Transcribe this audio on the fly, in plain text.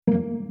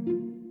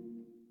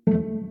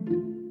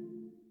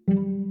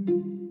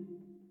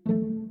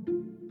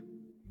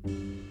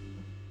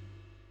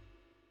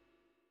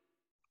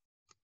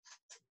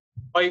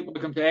Right,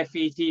 welcome to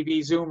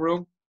FETV Zoom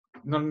Room.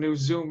 Another new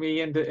Zoomy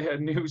in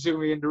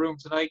the room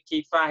tonight.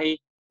 Keith Fahey,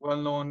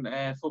 well-known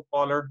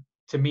footballer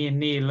to me and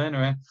Neil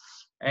anyway.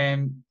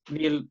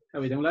 Neil, how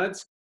are we doing,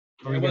 lads?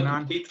 How are we getting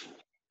on? Keith.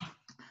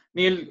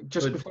 Neil,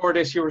 just before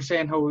this, you were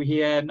saying how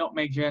he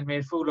nutmegged you and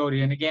made fool out of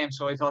you in the game,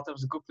 so I thought that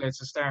was a good place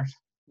to start.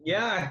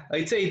 Yeah,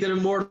 I'd say he did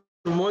it more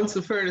than once,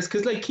 in fairness,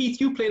 because like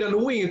Keith, you played on the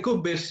wing a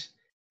good bit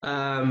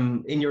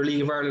in your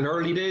League of Ireland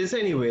early days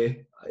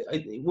anyway.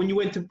 When you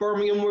went to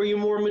Birmingham, were you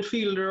more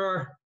midfielder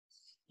or?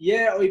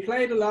 Yeah, I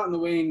played a lot on the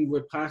wing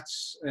with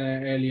Pats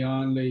early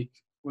on, like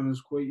when I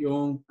was quite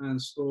young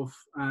and stuff.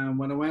 And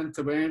when I went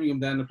to Birmingham,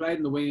 then I played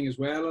in the wing as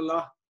well a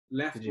lot,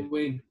 left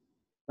wing.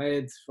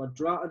 Played for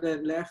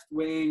Drogheda left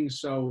wing,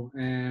 so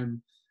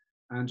and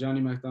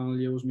Johnny McDonald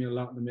used me a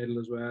lot in the middle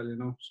as well, you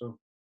know. So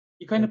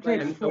you kind of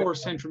played four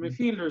central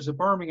midfielders at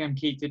Birmingham,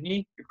 Keith, didn't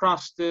you?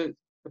 Across the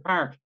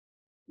park.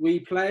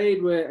 We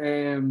played with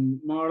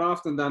more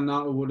often than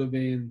not. It would have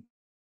been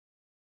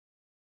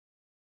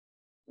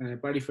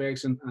Barry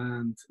Ferguson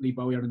and Lee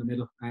Bowyer in the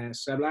middle.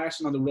 Seb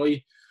Larson on the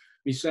right,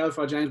 myself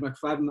or James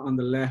McFadden on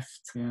the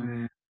left.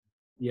 I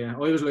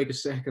was like a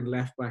second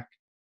left back.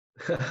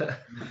 Because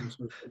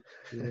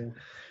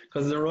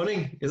they're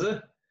running, is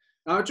it?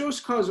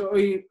 Just because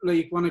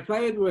when I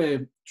played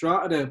with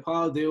Drogheda,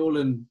 Paul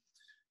Doolin,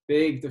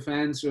 big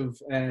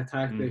defensive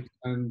tactic,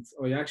 and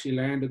I actually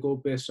learned a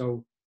good bit,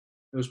 so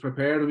it was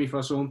preparing me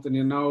for something,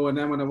 you know. And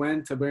then when I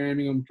went to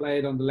Birmingham,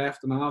 played on the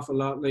left an awful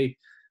lot,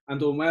 and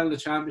done well in the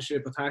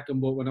Championship attacking,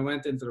 but when I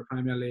went into the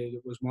Premier League,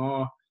 it was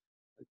more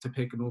to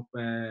picking up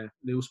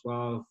loose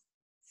ball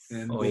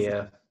and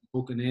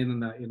hooking in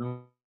and that, you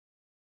know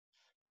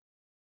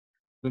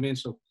what I mean?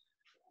 So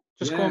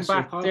just going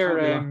back there,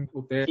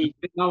 up there.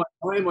 No, at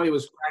the time I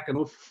was cracking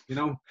up, you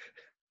know.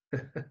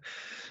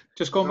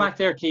 Just going back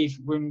there, Keith,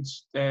 when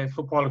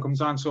footballer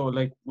comes on, so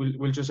like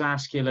we'll just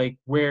ask you like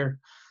where.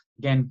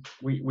 Again,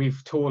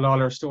 we've told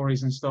all our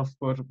stories and stuff,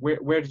 but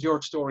where did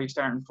your story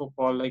start in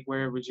football? Like,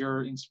 where was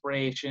your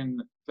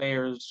inspiration,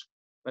 players?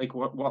 Like,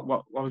 what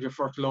was your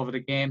first love of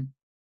the game?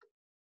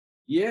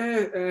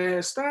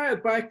 Yeah,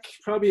 started back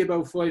probably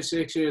about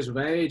 5-6 years of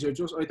age. I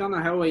don't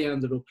know how I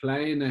ended up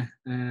playing it,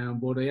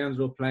 but I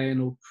ended up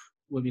playing up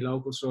with my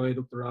local side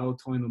up the road,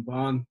 Tymon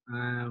Bon.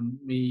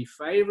 My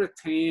favourite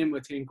team,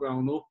 I think,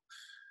 growing up,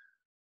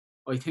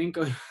 I think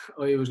I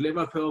was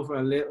Liverpool for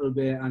a little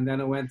bit, and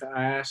then I went to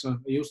Arsenal.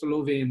 I used to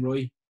love Ian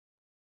Wright.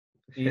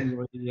 Ian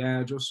Wright,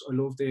 I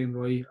loved Ian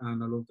Wright,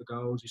 and I loved the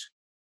goals.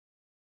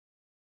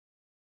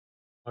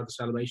 The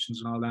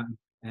celebrations and all that.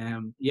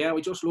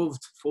 I just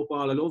loved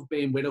football. I loved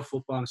being with a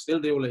football. I still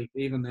do, like,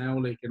 even now,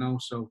 like, you know.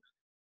 So,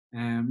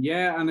 and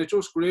it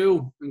just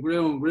grew and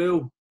grew and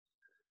grew.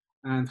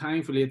 And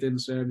thankfully, it didn't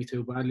serve me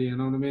too badly, you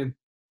know what I mean?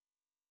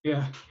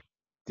 Yeah.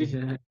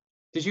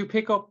 Did you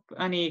pick up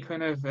any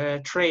kind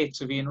of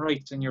traits of Ian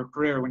Wright in your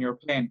career when you were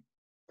playing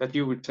that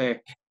you would say?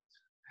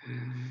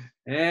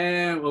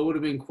 I would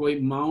have been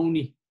quite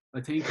moany,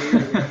 I think.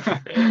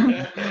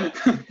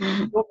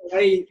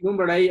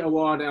 number 8 I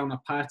wore down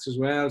at Pats as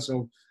well,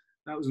 so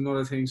that was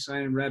another thing,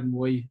 same red and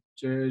white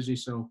jersey.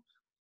 So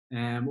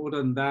other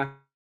than that,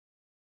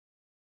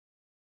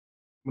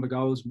 some of the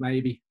goals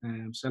maybe,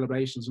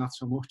 celebrations not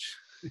so much.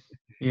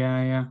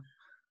 Yeah.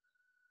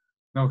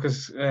 No,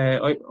 because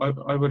I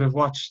would have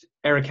watched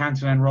Eric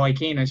Cantona and Roy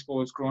Keane, I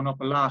suppose, growing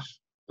up a lot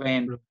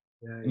playing.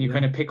 And you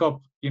kind of pick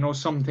up, you know,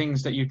 some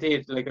things that you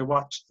did. Like I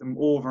watched them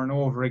over and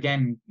over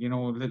again, you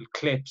know, little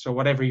clips or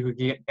whatever you could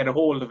get a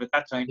hold of at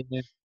that time.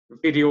 Yeah.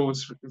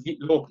 Videos,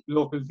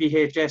 local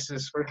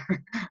VHSs for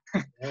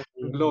the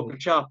local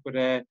shop.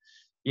 But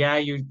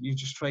you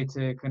just tried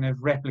to kind of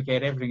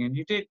replicate everything. And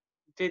you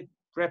did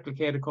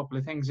replicate a couple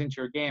of things into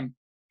your game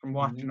from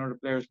watching other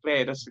players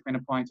play. That's the kind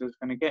of point I was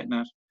kind of getting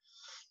at.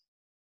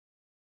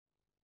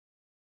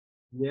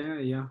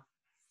 Yeah.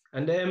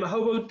 And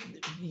how about,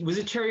 was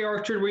it Cherry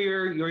Orchard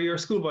where your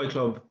schoolboy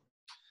club?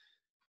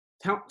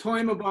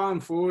 Tymon Bon,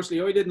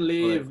 firstly. I didn't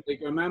leave. Right. Like,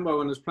 I remember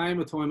when I was playing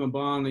with Tymon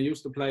Bon, I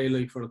used to play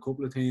like for a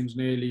couple of teams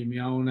nearly my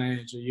own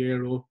age, a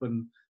year up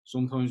and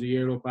sometimes a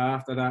year up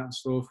after that and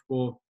stuff.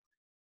 But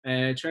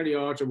Cherry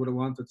Orchard would have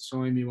wanted to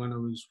sign me when I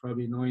was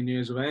probably 9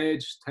 years of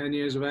age, 10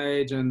 years of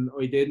age, and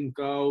I didn't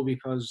go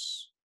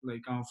because,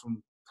 like, going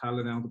from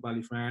Tala down to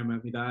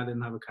Ballyfermot, my dad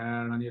didn't have a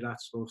car and any of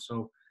that stuff.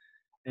 So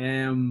I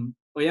ended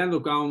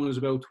up going when I was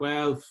about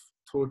 12,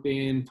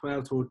 13,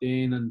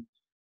 and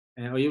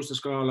I used to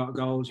score a lot of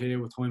goals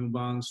here with Tymon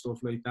Bon and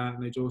stuff like that,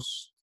 and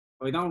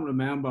I don't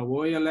remember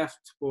why I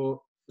left, but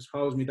I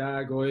suppose my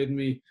dad guided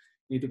me,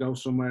 need to go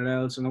somewhere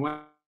else, and I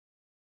went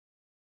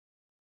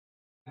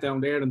down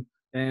there, and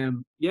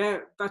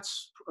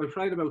I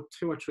played about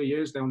 2 or 3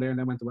 years down there and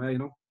then went away, you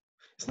know.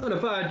 It's not a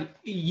bad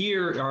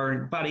year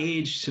or bad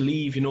age to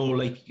leave, you know,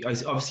 like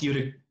obviously you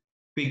had a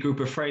big group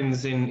of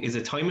friends is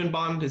it Tymon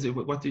Bon? Is it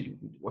what that's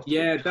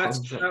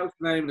the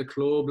name of the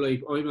club.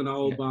 Like, I'm an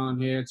old Bon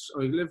here.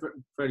 I live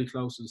very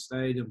close to the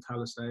stadium,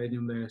 Tala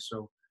Stadium there.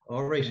 So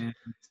all right.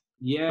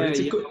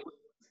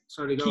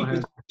 Sorry, go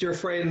ahead. your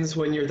friends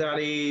when you're that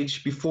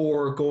age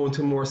before going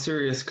to a more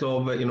serious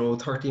club at,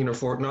 13 or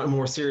 14, not a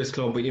more serious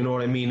club, but you know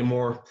what I mean, a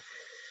more,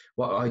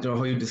 well, I don't know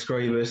how you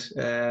describe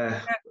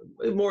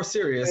it, more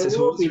serious, It I would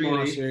suppose, be more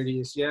really.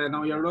 serious. Yeah,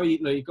 no, you're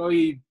right. Like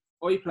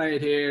I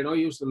played here. And I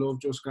used to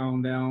love just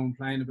going down,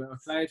 playing a bit. I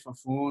played for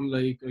fun.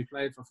 Like I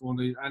played for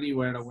fun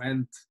anywhere I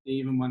went,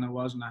 even when I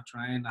wasn't at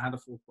training. I had a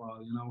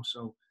football,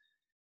 So,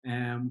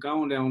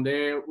 going down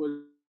there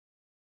was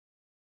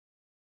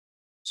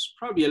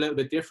probably a little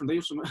bit different. I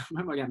used to I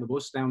remember getting the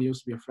bus down. I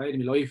used to be afraid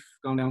of my life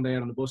going down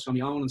there on the bus on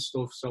my own and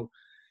stuff. So,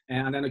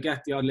 and then I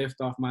get the odd lift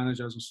off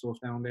managers and stuff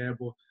down there.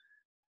 But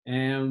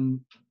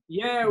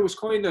yeah, it was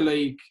kind of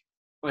like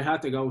I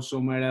had to go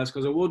somewhere else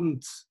because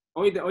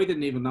I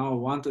didn't even know I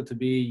wanted to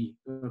be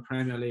a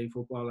Premier League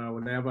footballer or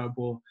whatever.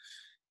 But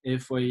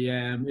if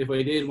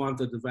I did want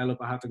to develop,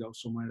 I had to go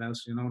somewhere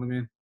else. You know what I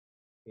mean?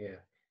 Yeah.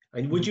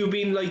 And would you have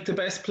been like the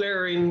best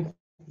player in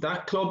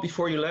that club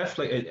before you left?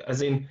 Like,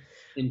 as in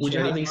would you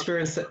have the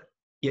experience that?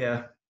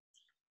 Yeah.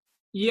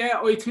 Yeah,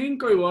 I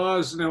think I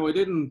was. No, I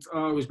didn't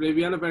always play.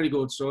 We had a very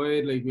good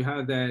side. Like we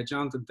had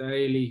Jonathan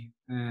Daly,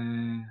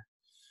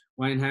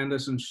 Wayne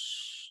Henderson,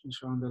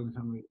 Sean Dillon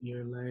came a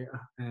year later.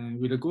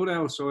 We had a good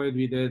outside.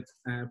 We did.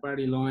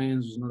 Barry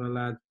Lyons was another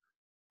lad.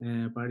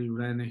 Barry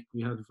Rennick.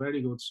 We had a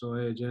very good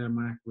side. Yeah,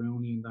 Mark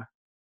Rooney and that.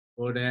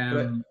 But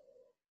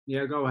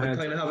yeah, go ahead. I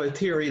kind of have a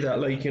theory that,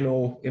 like,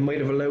 it might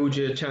have allowed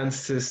you a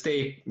chance to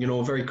stay,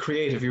 very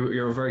creative.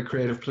 You're a very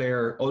creative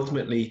player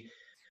ultimately.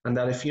 And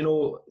that if,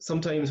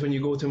 sometimes when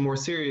you go to a more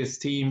serious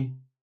team,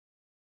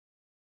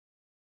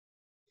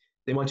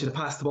 they want you to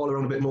pass the ball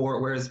around a bit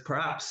more. Whereas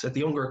perhaps at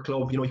the younger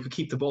club, you could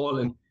keep the ball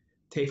and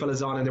take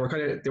fellas on, and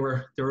they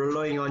were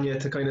relying on you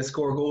to kind of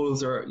score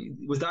goals. Or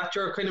was that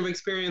your kind of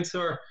experience?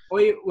 Or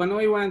when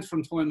I went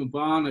from Twyma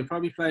Bond, I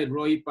probably played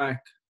right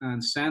back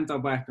and centre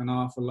back an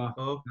awful lot.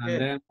 Okay.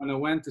 And then when I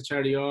went to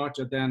Cherry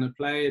Orchard, then I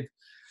played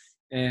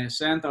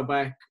centre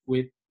back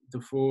with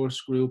the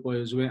first group I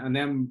was with. And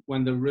then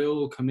when the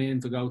rule came in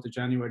to go to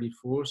January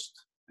 1st,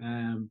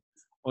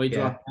 I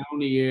dropped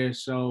down a year.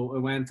 So I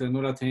went to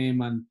another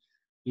team and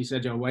he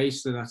said, "You're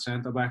wasted at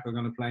centre back. I'm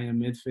going to play in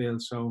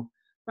midfield." So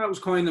that was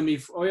kind of me.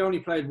 I only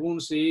played one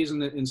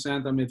season in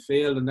centre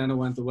midfield and then I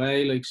went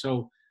away. Like,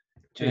 so,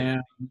 yeah,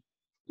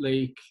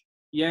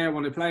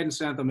 when I played in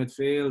centre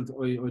midfield,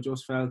 I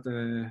just felt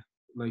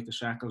like the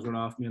shackles were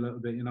off me a little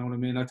bit. You know what I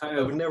mean? I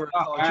would never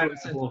thought you were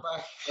centre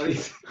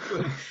back.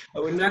 I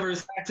would never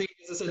see you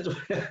as a centre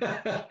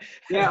back.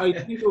 Yeah, I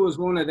think it was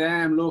one of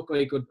them. Look,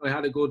 I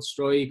had a good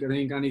strike. I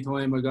think any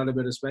time I got a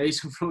bit of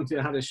space in front,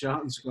 I had a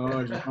shot and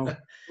scored.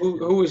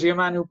 Who was your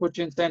man who put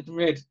you in centre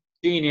mid?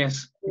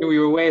 Genius. Knew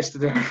you were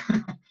wasted there.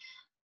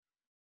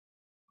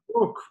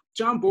 Look,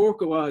 John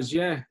Burke was,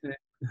 yeah.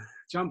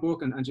 John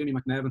Burke and Jimmy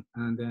McNevin.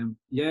 And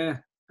yeah,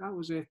 that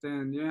was it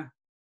then, yeah.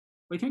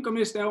 I think I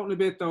missed out on a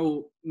bit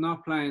though,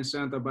 not playing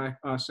centre back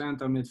or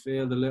centre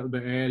midfield a little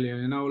bit earlier.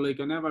 I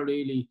never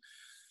really,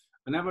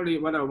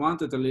 whether I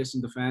wanted to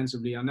listen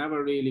defensively, I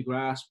never really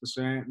grasped a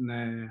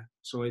certain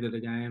side of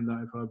the game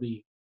that I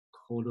probably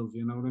could have,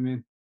 you know what I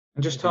mean?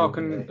 And just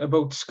talking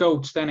about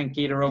scouts then, and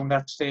Keith, around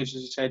that stage,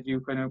 as you said,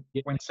 you kind of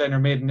went centre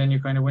mid and then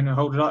you kind of went.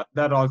 How did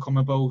that all come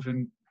about?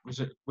 And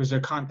was there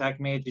contact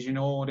made? Did you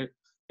know that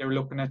they were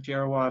looking at you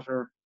or what?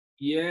 Or?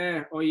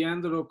 Yeah, I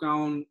ended up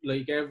going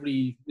like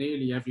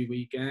nearly every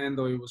weekend.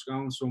 I was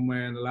going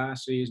somewhere in the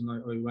last season.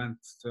 I went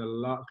to a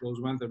lot of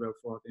clubs, went to about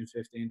 14,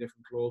 15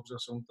 different clubs or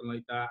something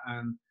like that.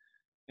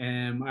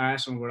 And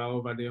Arsenal were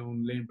over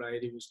doing, Liam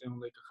Brady was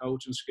doing like a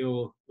coaching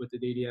school with the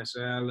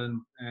DDSL.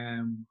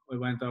 And I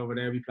went over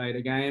there, we played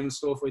a game and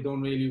stuff. I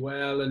done really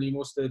well. And he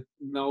must have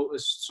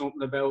noticed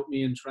something about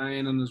me in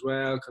training as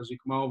well, because he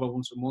come over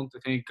once a month, I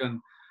think.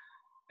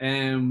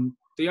 And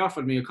they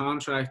offered me a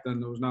contract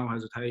and there was no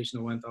hesitation.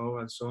 I went over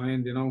and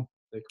signed, They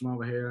come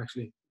over here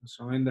actually and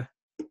signed it.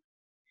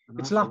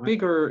 It's a lot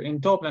bigger in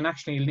Dublin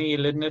actually,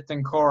 Neil, isn't it,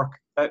 than Cork?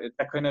 That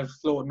kind of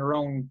floating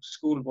around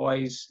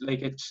schoolboys.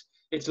 Like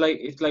it's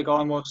like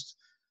almost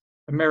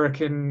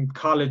American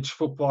college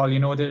football,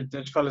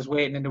 there's fellas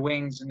waiting in the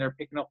wings and they're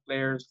picking up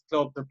players. The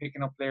club, they're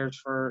picking up players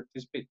for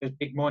there's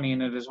big money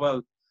in it as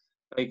well.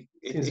 Like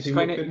it's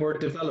kind of a bit more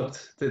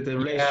developed. The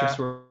relationships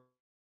were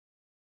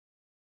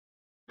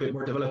bit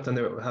more developed than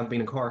they have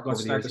been in Cork over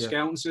the years. The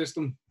scouting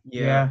system.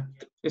 Yeah.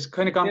 It's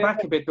kind of gone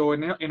back a bit though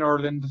in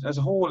Ireland as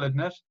a whole,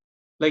 isn't it?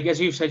 Like as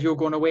you said, you were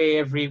going away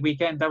every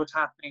weekend. That was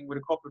happening with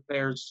a couple of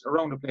players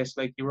around the place.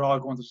 Like you were all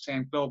going to the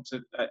same clubs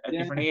at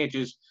different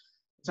ages.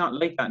 It's not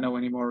like that now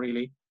anymore,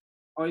 really.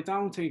 I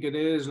don't think it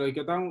is. Like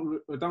I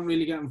don't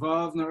really get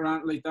involved in it or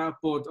anything like that.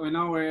 But I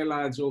know our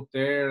lads up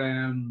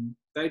there.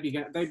 They'd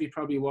be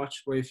probably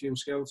watched by a few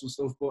scouts and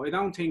stuff. But I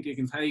don't think you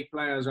can take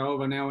players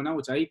over now. I know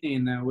it's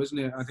 18 now, isn't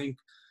it? I think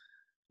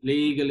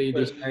legally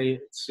they say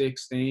it's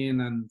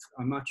 16, and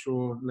I'm not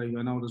sure. Like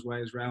I know there's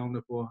ways around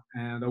it, but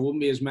there wouldn't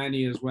be as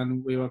many as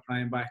when we were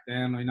playing back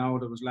then. I know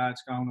there was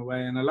lads going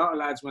away, and a lot of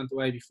lads went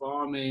away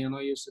before me, and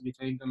I used to be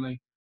thinking like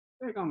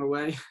they're going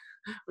away.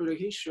 was like,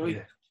 he's shy.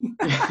 Yeah.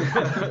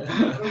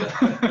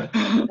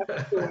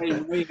 That's the way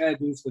my head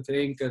used to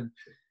think.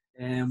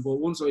 And but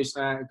once I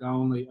started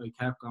going,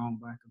 I kept going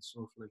back and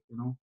stuff, like, you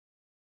know.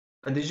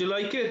 And did you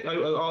like it?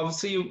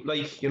 Obviously,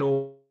 like, you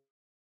know,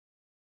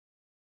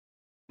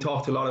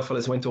 talked to a lot of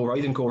fellas who went over. I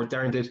didn't go over,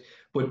 Darren did.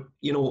 But,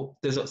 you know,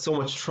 there's so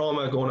much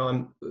trauma going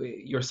on.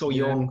 You're so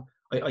young.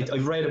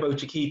 I've read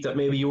about you, Keith, that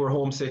maybe you were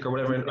homesick or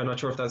whatever. I'm not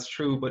sure if that's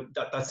true, but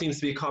that seems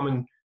to be a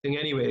common thing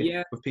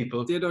anyway with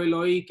people. Did I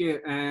like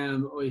it?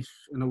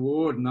 In a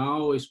word,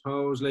 no, I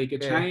suppose. Like,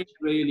 it changed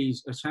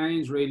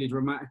really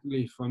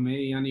dramatically for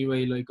me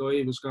anyway. Like,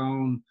 I was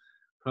going,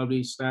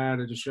 probably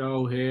started the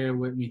show here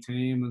with my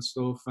team and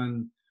stuff,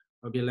 and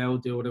I'd be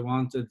allowed to do what I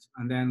wanted.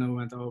 And then I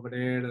went over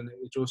there and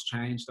it just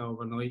changed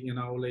overnight, you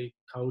know, like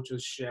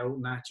coaches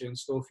shouting at you and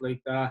stuff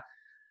like that.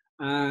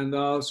 And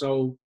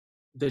also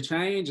the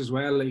change as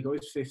well, like, I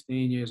was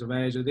 15 years of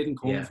age. I didn't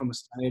come from a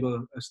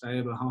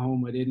stable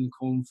home. I didn't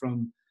come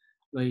from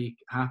like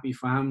happy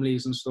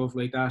families and stuff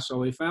like that.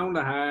 So I found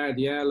it hard.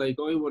 Yeah, like,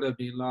 I would have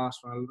been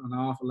lost for an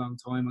awful long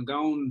time, and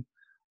going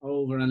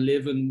over and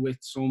living with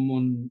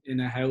someone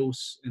in a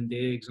house in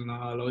Diggs and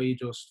all, I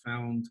just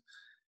found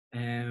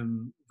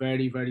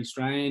very, very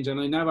strange. And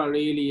I never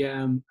really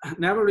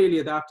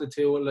adapted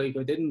to it. Like,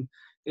 I didn't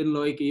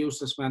like, I used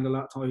to spend a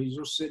lot of time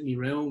just sitting in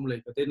my room.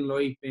 Like, I didn't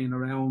like being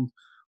around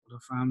other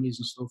families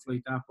and stuff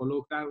like that. But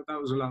look, that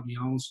was a lot of my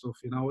own stuff,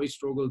 you know. I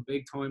struggled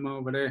big time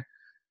over there,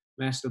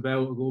 messed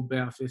about a good bit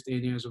at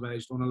 15 years of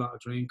age, done a lot of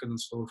drinking and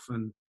stuff.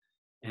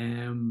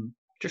 And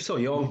you're so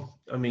young.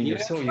 I mean, you're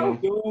so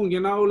young,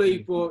 you know,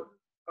 like, but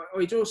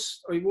I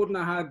wouldn't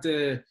have had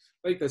the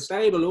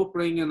stable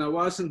upbringing. I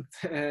wasn't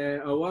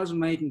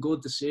making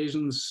good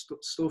decisions,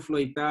 stuff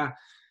like that.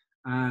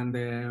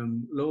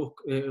 And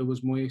look, it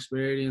was my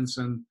experience,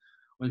 and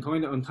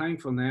I'm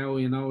thankful now,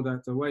 you know,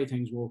 that the way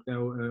things worked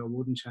out, I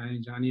wouldn't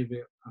change any of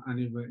it,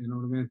 you know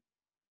what I mean?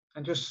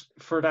 And just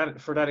for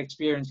that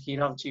experience,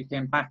 Keith, obviously you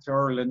came back to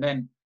Ireland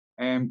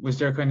then. Was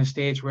there kind of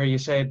stage where you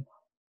said,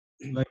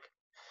 like,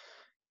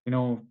 you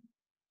know,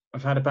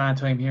 I've had a bad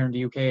time here in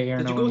the UK here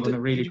now, I'm going to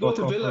really go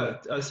to Villa?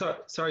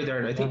 Sorry,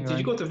 Darren. I think, did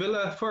you go to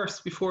Villa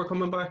first before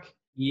coming back?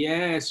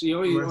 Yeah, see,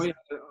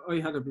 I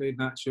had a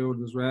bleeding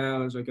attitude as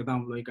well. I was like, I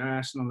don't like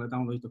Arsenal, I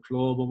don't like the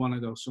club, I want to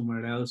go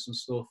somewhere else and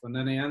stuff. And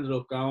then I ended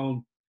up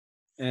going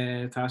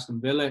to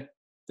Aston Villa.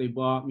 They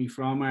bought me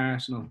from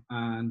Arsenal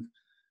and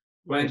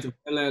went to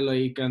Villa,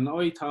 like, and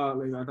I thought,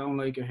 like, I don't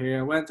like it here.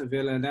 I went to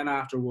Villa, and then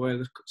after a while,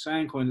 the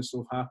same kind of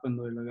stuff happened.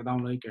 Like, I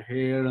don't like it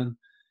here. And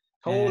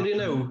how old are you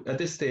now at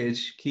this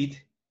stage, Keith?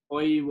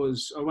 I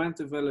went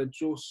to Villa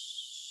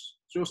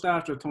just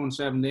after I turned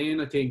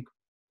 17, I think.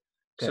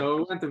 Okay. So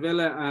I went to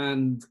Villa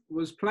and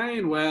was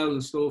playing well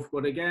and stuff,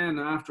 but again,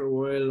 after a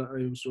while,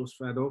 I was just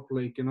fed up,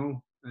 like, you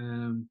know.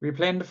 Were you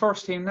playing the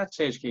first team that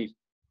stage, Keith?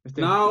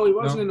 No, he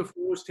wasn't in the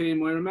first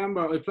team. I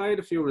remember I played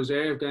a few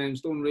reserve games,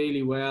 done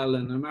really well,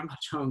 and I remember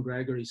John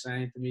Gregory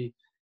saying to me,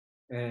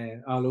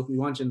 "Oh, look, we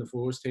want you in the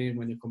first team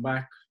when you come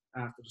back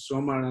after the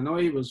summer." And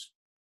I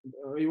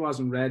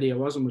wasn't ready. I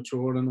wasn't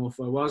mature enough.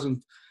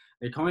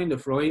 It kind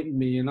of frightened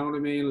me, you know what I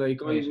mean?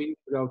 Like, I need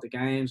to go to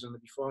games and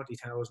there'd be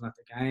 40,000 at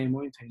the game.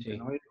 I'm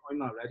thinking, I'm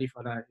not ready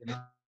for that, you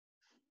know.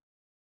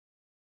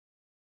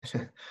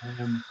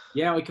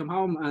 I came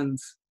home and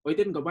I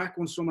didn't go back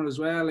one summer as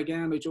well.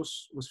 Again, I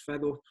just was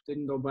fed up,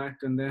 didn't go back.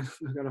 And then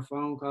I got a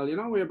phone call, you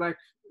know, we're back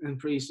in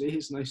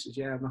pre-season. I said,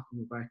 yeah, I'm not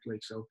coming back.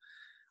 Like, so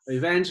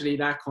eventually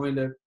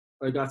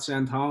I got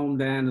sent home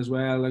then as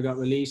well. I got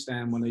released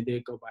then when I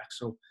did go back.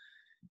 So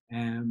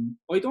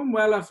I done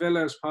well at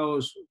Villa, I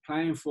suppose,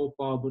 playing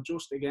football, but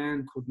just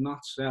again could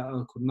not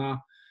settle, could not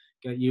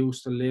get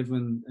used to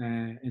living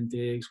in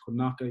Diggs, could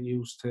not get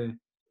used to.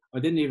 I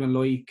didn't even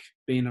like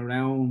being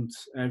around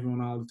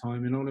everyone all the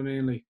time. You know what I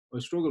mean? Like, I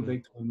struggled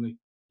big time. Like,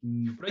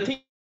 but I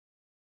think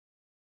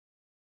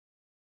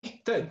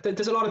that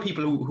there's a lot of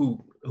people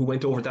who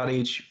went over that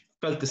age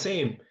felt the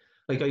same.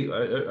 Like,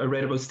 I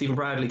read about Stephen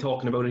Bradley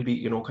talking about it,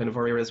 you know, kind of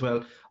earlier as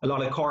well. A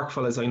lot of Cork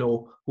fellas I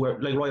know who are,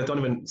 like Roy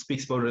Donovan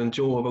speaks about it, and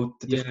Joe about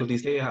the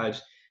difficulties they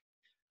had.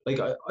 Like,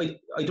 I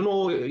don't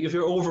know if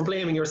you're over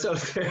blaming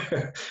yourself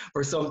there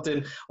or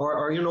something,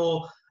 or you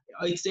know,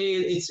 I'd say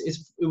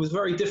it was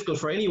very difficult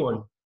for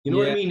anyone. You know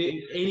what I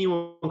mean?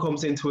 Anyone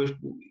comes into it,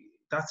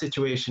 that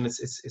situation,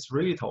 it's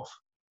really tough.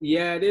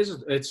 Yeah, it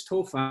is. It's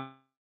tough.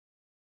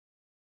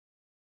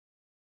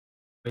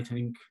 I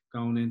think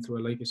going into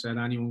it, like I said,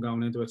 anyone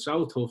going into it,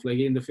 so tough. Like,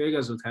 in the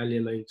figures will tell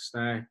you, like,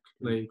 stark,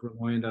 like,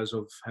 reminders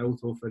of how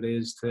tough it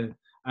is to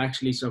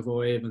actually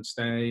survive and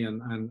stay and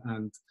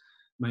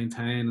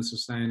maintain and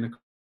sustain the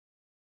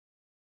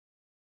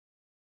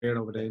career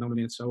over there. You know what I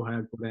mean? It's so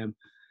hard. But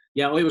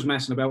I was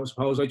messing about, I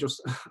suppose. I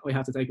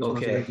had to take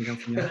responsibility.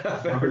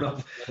 Fair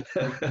enough.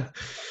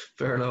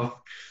 Fair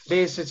enough.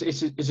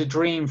 It's a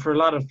dream for a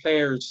lot of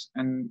players,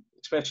 and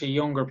especially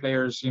younger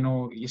players. You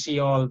know, you see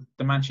all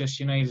the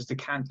Manchester Uniteds, the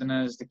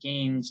Cantonas, the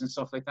Keanes and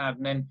stuff like that,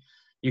 and then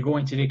you go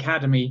into the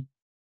academy,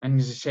 and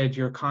as I said,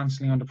 you're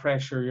constantly under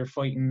pressure. You're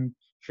fighting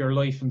your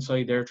life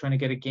inside there, trying to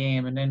get a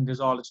game, and then there's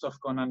all the stuff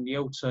going on the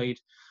outside.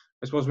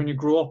 I suppose when you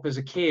grow up as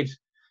a kid,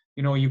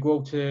 you know, you go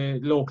out to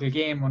local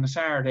game on a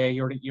Saturday,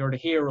 you're the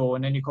hero,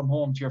 and then you come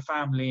home to your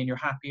family and you're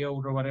happy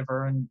out or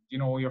whatever, and you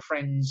know, your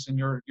friends, and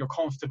you're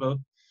comfortable.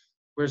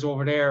 Whereas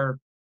over there,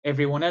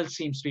 everyone else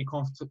seems to be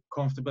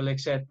comfortable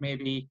except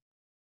maybe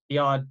the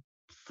odd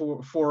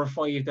four or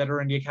five that are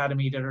in the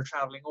academy that are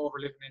traveling over,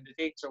 living in the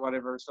digs or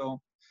whatever.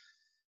 So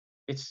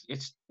it's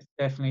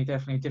definitely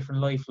a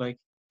different life, like,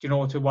 you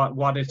know, to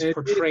what it's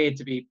portrayed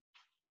to be.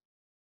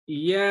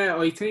 Yeah,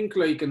 I think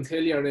like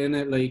until you're in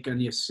it, like,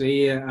 and you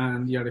see it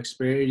and you're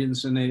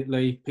experiencing it,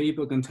 like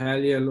people can tell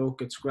you,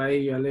 look, it's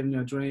great, you're living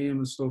your dream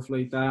and stuff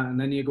like that, and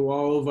then you go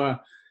over.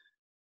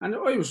 And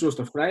I was just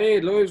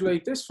afraid. I was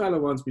like, this fella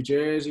wants my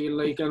jersey.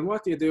 Like, and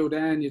what do you do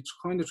then? You're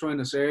kind of trying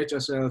to search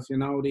yourself, you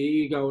know, the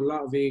ego, a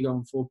lot of ego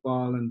in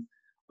football. And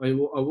I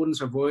wouldn't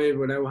survive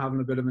without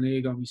having a bit of an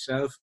ego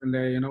myself in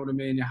there, you know what I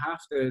mean? You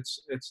have to,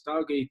 it's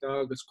dog eat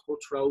dog, it's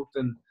cutthroat.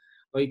 And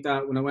like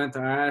that, when I went to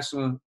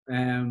Arsenal,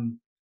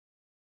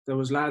 there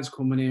was lads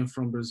coming in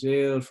from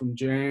Brazil, from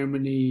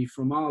Germany,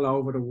 from all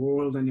over the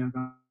world. And you're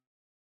going,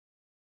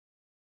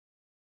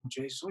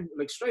 Jesus,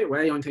 like straight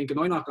away I'm thinking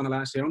I'm not going to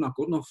last here, I'm not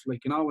good enough,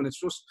 like, you know. And it's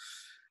just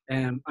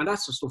and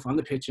that's the stuff on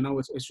the pitch, you know.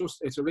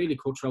 It's a really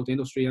cutthroat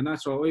industry, and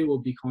that's why I will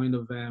be kind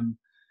of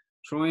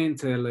trying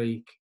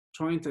to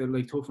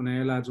toughen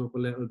our lads up a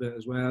little bit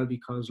as well,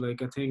 because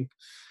like I think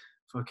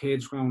for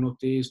kids growing up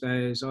these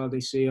days, all they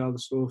see all the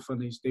stuff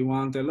and they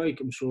want it, like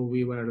I'm sure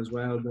we were as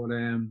well, but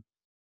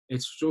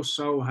it's just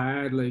so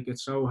hard, like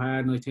it's so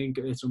hard. And I think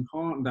it's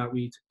important that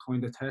we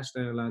kind of test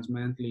our lads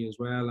mentally as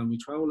well, and we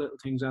throw little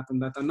things at them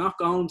that they're not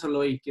going to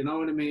like, you know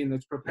what I mean?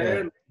 It's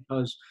prepared,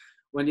 because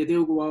when you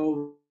do go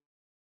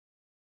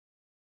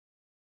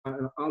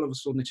over, all of a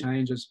sudden it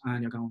changes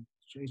and you're going,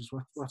 Jesus,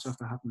 what's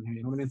after happening here,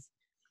 you know what I mean?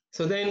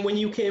 So then when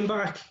you came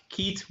back,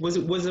 Keith, was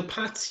it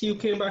Pats you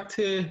came back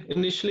to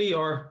initially,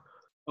 or?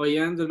 I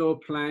ended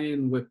up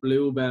playing with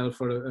Bluebell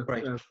for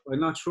I'm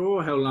not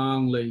sure how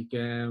long, like,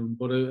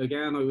 but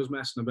again, I was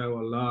messing about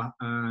a lot,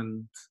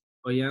 and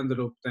I ended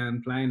up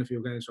then playing a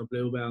few games for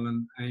Bluebell,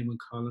 and Eamon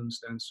Collins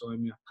then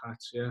signed me at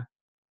Pats, yeah.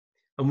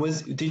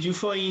 And did you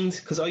find,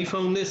 because I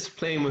found this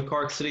playing with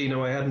Cork City,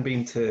 now I hadn't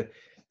been to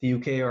the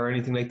UK or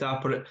anything like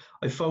that, but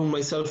I found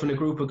myself in a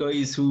group of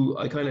guys who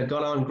I kind of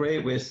got on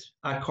great with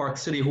at Cork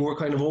City, who were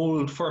kind of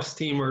old first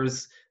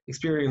teamers,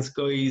 experienced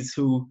guys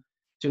who,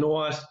 do you know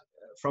what?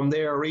 From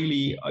there,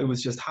 really, I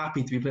was just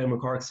happy to be playing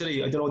with Cork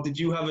City. I don't know, did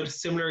you have a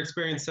similar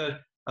experience at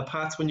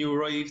Pats when you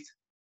arrived?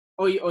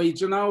 I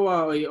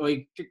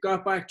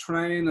got back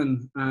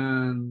training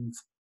and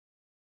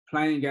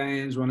playing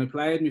games. When I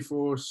played my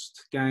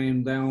first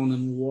game down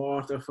in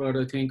Waterford,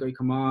 I think I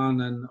come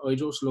on, and I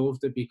just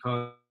loved it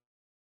because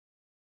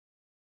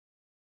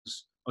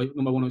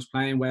number one, I was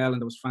playing well,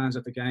 and there was fans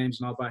at the games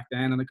and all back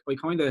then, and I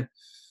kind of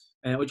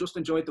I just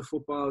enjoyed the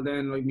football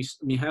then. Like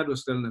my head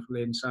was still in a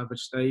bleeding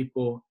savage state,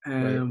 but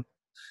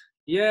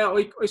yeah,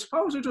 I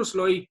suppose I just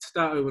liked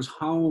that I was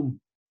home.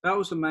 That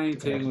was the main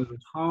thing. I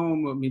was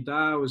home with my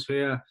dad, was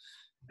here,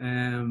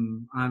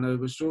 and I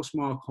was just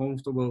more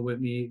comfortable with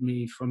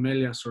me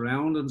familiar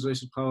surroundings, I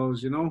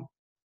suppose, you know.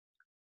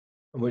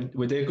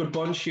 Were they a good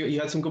bunch? You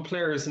had some good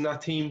players in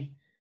that team.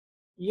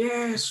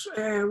 Yes,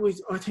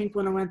 I think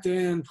when I went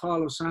in,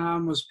 Paul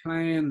Osam was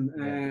playing,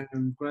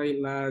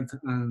 great lad,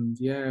 and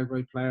yeah,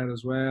 great player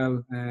as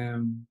well.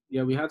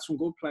 Yeah, we had some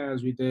good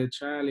players. We did.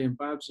 Charlie and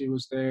Babsy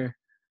was there.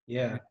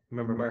 Yeah, I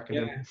remember marking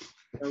them.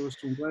 There was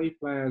some great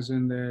players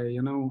in there,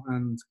 you know,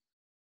 and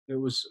it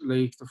was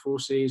like the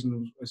first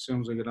season, as soon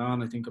as I got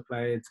on, I think I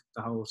played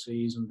the whole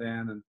season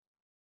then, and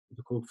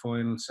the cup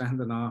final,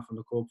 sending off in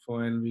the cup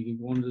final. We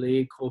won the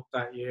League Cup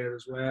that year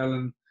as well,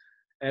 and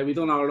we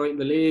done all right in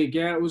the league.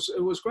 Yeah, it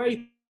was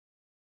great.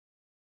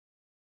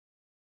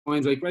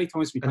 Like great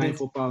times to be playing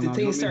football. Did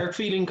things start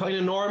feeling kind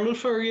of normal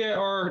for you,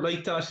 or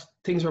like that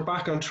things were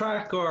back on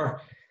track,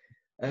 or?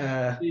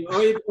 I'd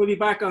be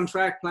back on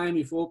track playing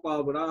my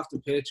football, but off the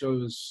pitch, I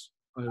was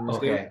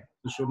doing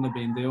I shouldn't have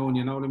been doing.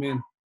 You know what I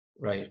mean?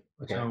 Right.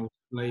 Okay. So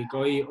like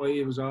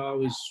I was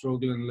always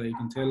struggling, like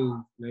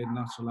until like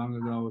not so long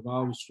ago. I've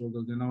always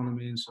struggled. You know what I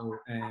mean? So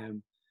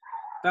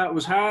that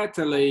was hard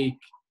to like.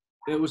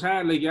 It was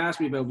hard, like you asked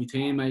me about my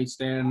teammates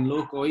there, and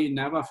look, I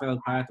never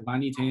felt part of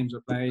any teams I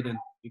played in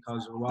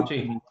because of what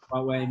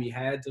way my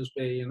head just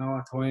be, you know,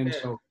 at times.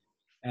 So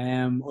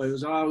I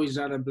was always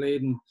at a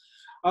bleeding,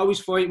 always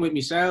fighting with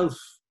myself,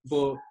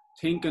 but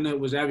thinking it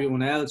was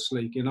everyone else,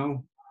 like, you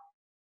know.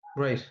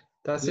 Right,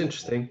 that's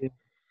interesting.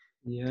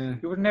 Yeah.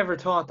 You would never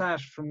thought that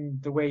from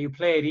the way you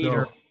played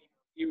either. No.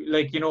 You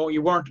like, you know,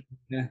 you weren't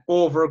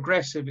over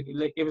aggressive.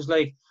 Like it was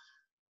like,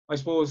 I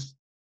suppose,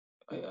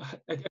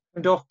 a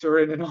conductor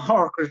in an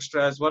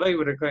orchestra is what I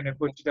would have kind of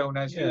put you down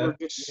as. You were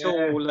just so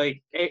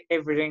like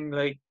everything,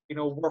 like, you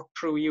know, worked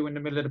through you in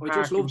the middle of the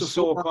park. You were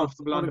so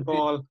comfortable on the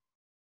ball.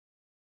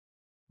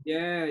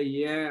 Yeah,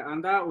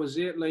 and that was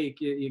it.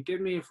 Like you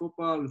give me a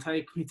football and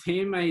take my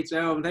teammates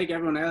out and take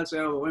everyone else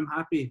out, I'm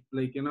happy.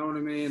 Like, you know what I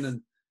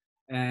mean?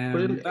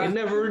 But it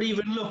never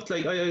even looked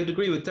like, I'd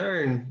agree with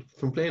Darren,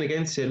 from playing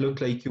against you, it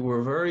looked like you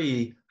were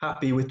very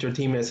happy with your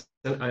teammates.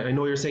 And I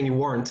know you're saying you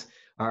weren't,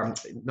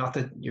 not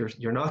that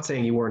you're not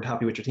saying you weren't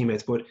happy with your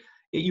teammates, but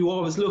you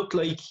always looked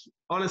like,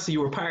 honestly,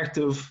 you were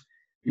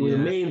you were the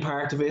main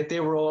part of it. They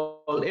were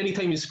all,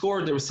 anytime you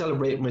scored, they were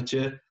celebrating with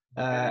you,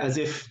 as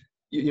if,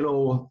 you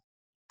know,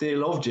 they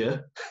loved you,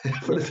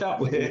 put it that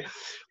way.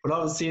 But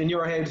obviously in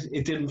your head,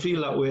 it didn't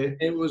feel that way.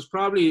 It was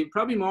probably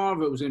more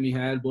of it was in my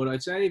head, but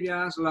I'd say if you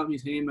asked a lot of my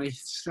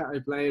teammates that I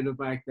played it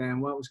back then,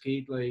 what was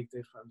Keith like?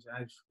 They'd probably say,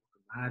 I was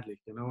fucking mad, like,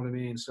 you know what I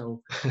mean?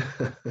 So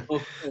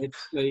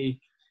it's like,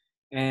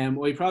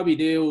 I probably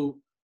do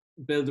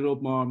build it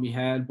up more in my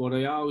head, but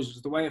I always,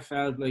 the way I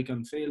felt like,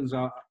 and feelings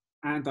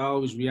aren't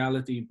always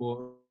reality, but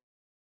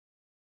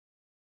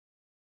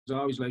it's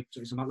always like,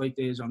 it's not like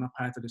this, I'm not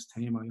part of this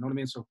team, or, you know what I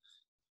mean? So.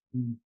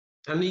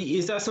 And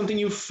is that something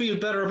you feel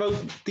better about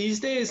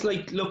these days,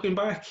 like looking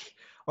back?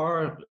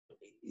 Or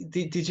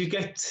did you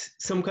get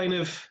some kind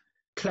of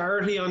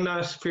clarity on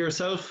that for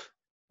yourself?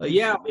 Like,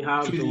 yeah, I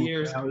have through the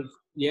years.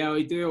 Yeah,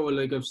 I do.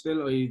 Like, I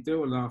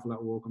do an awful lot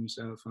of work on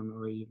myself, and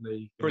I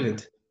like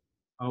brilliant.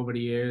 Over the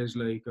years,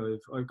 like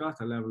I've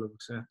got a level of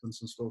acceptance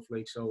and stuff,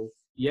 like, so.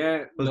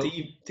 Yeah. Well,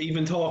 to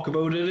even talk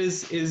about it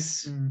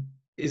is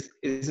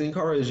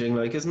encouraging,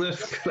 like, isn't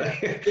it? Yeah,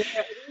 it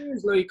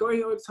is. Like,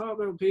 I talk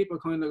about people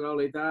kind of go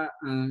like that,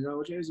 and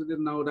go, "Jeez, I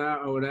didn't know that,"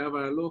 or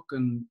whatever. Look,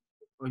 and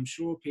I'm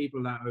sure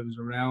people that I was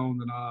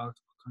around and all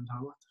kind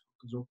of, what the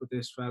fuck is up with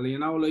this fella? You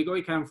know, like,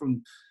 I came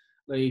from,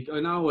 like, I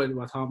know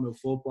we're talking about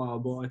football,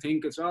 but I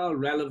think it's all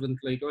relevant.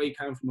 Like, I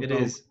came from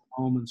a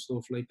home and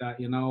stuff like that,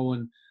 you know,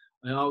 and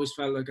I always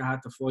felt like I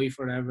had to fight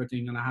for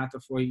everything, and I had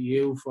to fight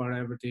you for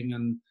everything,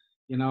 and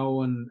you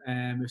know, and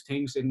if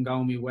things didn't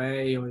go my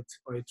way, I'd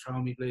throw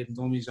me bleeding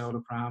dummies out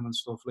of pram and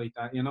stuff like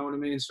that. You know what I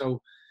mean?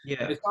 So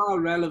yeah, it's all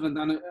relevant,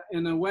 and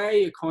in a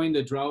way, it kind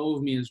of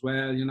drove me as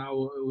well. You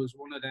know, it was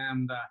one of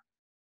them that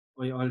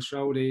I'll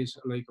show these,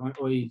 like, I'm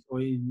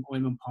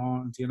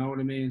important. You know what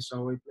I mean?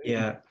 So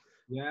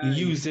you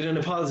used it in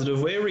a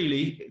positive way,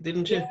 really,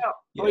 didn't you?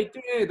 Yeah. I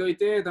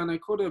did, and I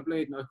could have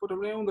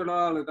ruined it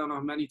all. I don't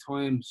know many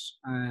times,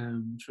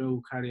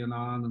 through carrying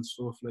on and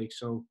stuff, like,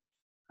 so.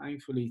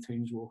 Thankfully,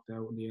 things worked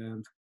out in the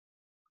end.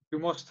 You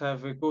must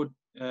have a good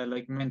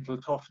like mental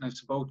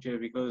toughness about you,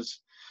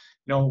 because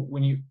you know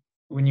when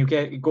you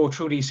go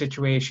through these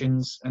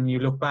situations and you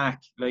look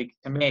back, like,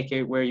 to make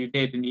it where you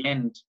did in the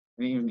end,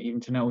 even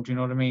to now, do you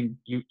know what I mean?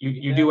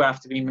 You do have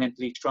to be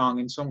mentally strong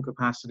in some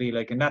capacity,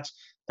 like, and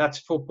that's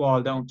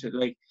football down to,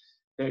 like,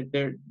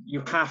 there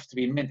you have to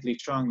be mentally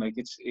strong, like,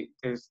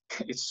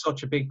 it's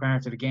such a big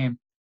part of the game.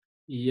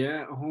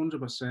 Yeah,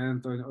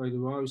 100%. I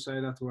do always say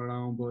that to our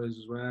own boys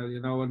as well,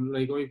 you know. And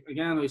like,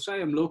 I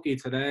say I'm lucky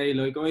today.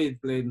 Like, I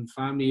had played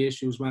family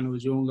issues when I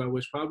was younger,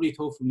 which probably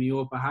toughened me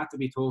up. I had to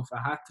be tough.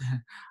 I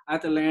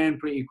had to learn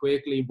pretty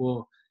quickly,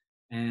 but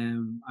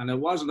and it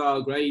wasn't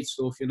all great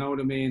stuff. You know what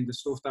I mean? The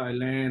stuff that I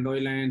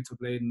learned to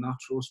play and not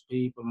trust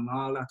people and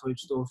all that type of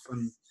stuff.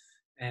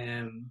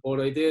 And but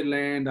I did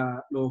learn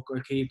that, look,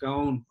 I keep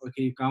going,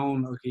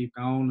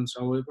 and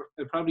so it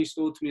probably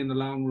stood to me in the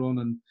long run.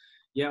 And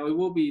yeah, I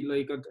will be,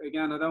 like,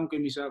 again, I don't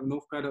give myself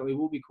enough credit. I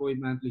will be quite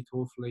mentally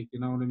tough, like, you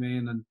know what I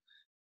mean? And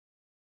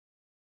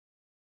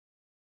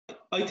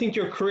I think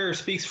your career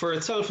speaks for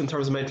itself in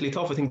terms of mentally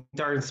tough. I think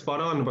Darren's spot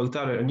on about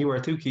that, and you are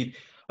too, Keith.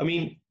 I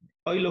mean,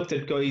 I looked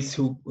at guys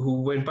who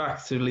went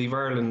back to leave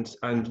Ireland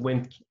and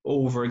went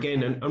over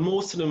again, and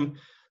most of them,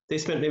 they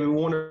spent maybe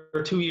 1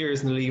 or 2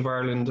 years in the League of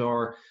Ireland,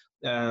 or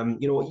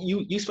you know,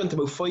 you spent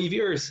about 5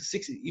 years,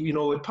 6, you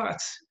know, with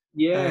Pats.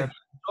 Yeah.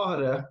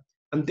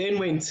 And then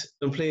went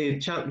and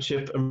played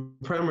Championship and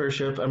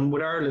Premiership and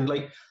with Ireland.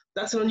 Like,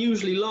 that's an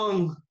unusually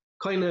long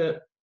kind of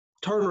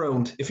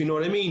turnaround, if you know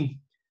what I mean.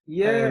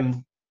 Yeah,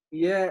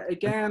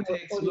 again, it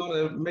takes a lot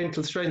of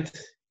mental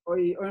strength.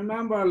 I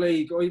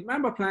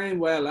remember playing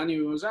well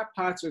anyway. I was at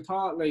Pats, I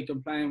thought, like,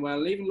 I'm playing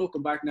well. Even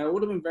looking back now, it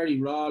would have been very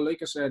raw.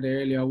 Like I said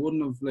earlier, I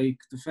wouldn't have, like,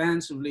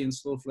 defensively and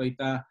stuff like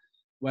that,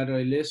 whether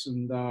I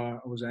listened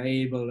or I was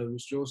able. It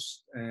was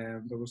just,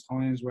 there was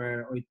times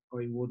where I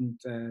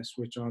wouldn't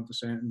switch on to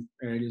certain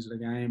areas of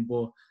the game.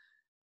 But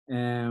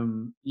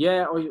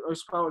I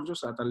suppose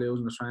just at the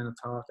losing the train of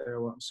thought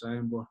there, what I'm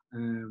saying.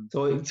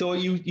 But so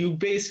you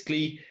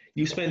basically,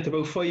 you spent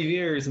about 5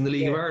 years in the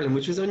League of Ireland,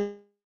 which was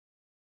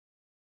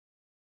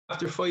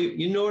after 5,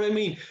 you know what I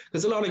mean?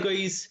 Because a lot of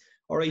guys,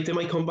 all right, they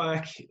might come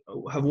back,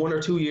 have 1 or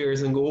 2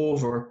 years and go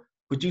over,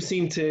 but you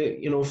seem to,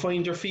 you know,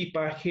 find your feet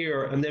back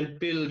here and then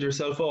build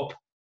yourself up.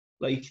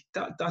 Like,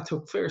 that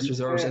took first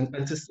reserves, and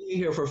to stay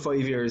here for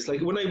 5 years.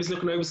 Like, when I was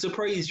looking, I was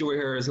surprised you were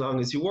here as long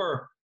as you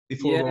were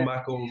before going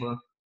back over.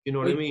 You know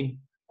what I mean?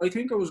 I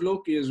think I was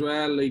lucky as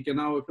well. Like, you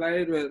know, I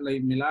played with,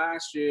 like, my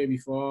last year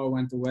before I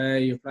went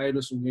away, I played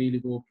with some really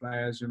good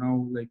players, you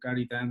know, like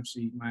Gary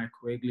Dempsey, Mark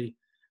Quigley,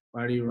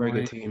 Barry Ryan.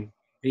 Very good team.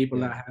 People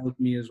that helped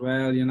me as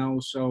well, you know.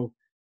 So,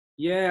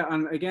 yeah,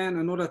 and again,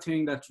 another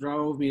thing that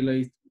drove me,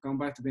 like, going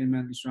back to being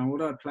mentally strong,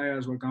 other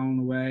players were going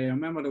away. I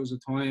remember there was a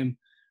time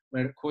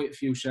where quite a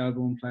few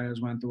Shelbourne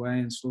players went away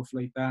and stuff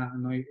like that.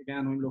 And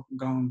I'm looking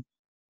going,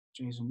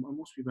 geez, I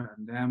must be better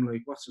than them.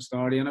 Like, what's the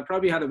story? And I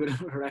probably had a bit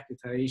of a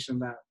reputation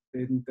that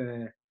didn't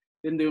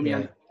do me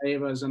any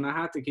favours, and I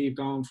had to keep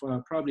going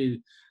for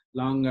probably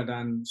longer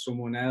than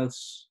someone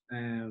else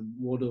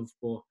would have.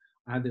 But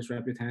I had this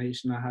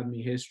reputation. I had my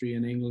history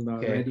in England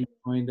already.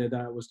 Kind of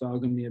that was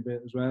dogging me a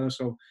bit as well.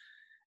 So,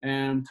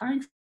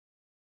 thankfully,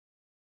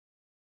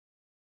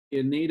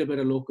 you need a bit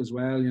of luck as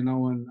well, you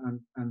know,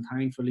 and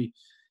thankfully,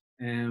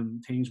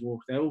 things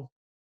worked out,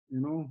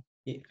 you know.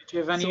 Did you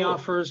have any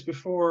offers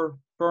before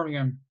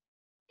Birmingham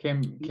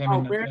came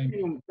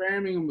in?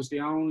 Birmingham was the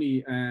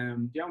only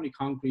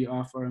concrete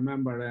offer. I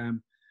remember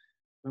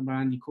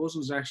Andy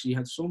Cousins actually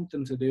had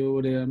something to do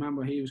with it. I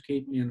remember he was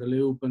keeping me in the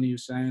loop, and he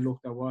was saying, "Look,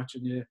 they're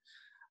watching you,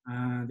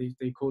 and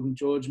they couldn't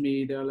judge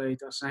me. They're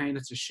saying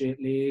it's a shit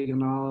league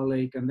and all,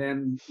 like." And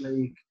then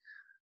like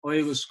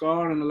I was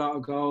scoring a lot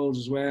of goals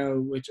as well,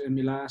 which in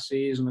my last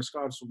season I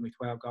scored something like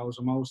 12 goals,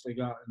 the most I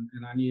got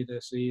in any of the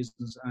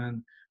seasons,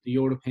 and the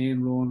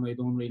European run I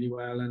done really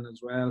well in as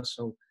well.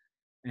 So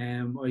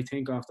I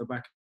think off the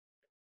back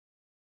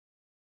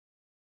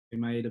I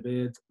made a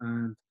bid,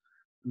 and I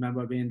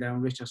remember being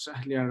down Richard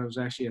Sadlier.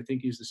 I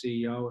think he was the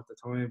CEO at the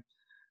time,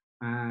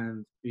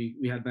 and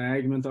we had an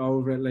argument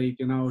over it. Like,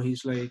 you know,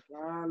 he's like,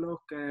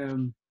 look,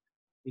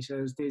 he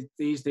says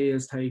these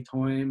deals take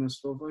time and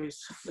stuff. I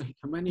was like,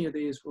 how many of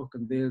these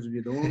fucking deals have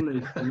you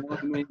done? Like, you know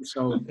what I mean?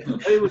 So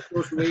I was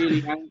just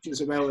really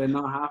anxious about it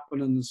not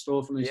happening and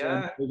stuff. And I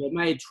said, like, I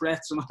made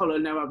threats and all. I'll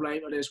never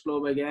play for this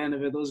club again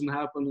if it doesn't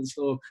happen and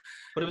stuff.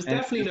 But it was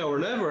definitely now or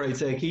never, I'd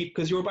say, Keith,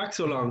 because you were back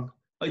so long.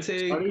 I'd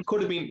say it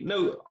could have been,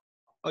 no,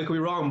 I could be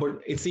wrong,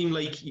 but it seemed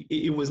like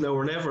it was now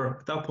or never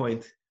at that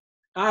point.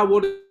 I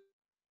would have.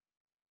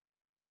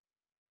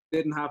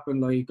 Didn't happen.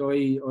 Like,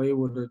 I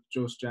would have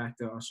just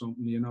jacked it or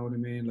something, you know what I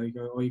mean? Like,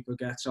 I could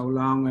get so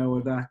long out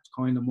of that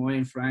kind of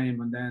mind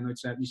frame, and then I'd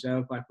set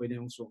myself back by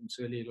doing something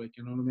silly, like,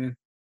 you know what I mean?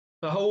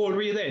 So how old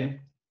were you then?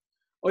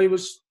 I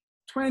was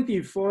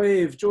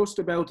 25, just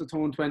about to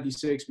turn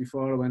 26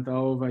 before I went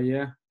over,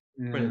 yeah.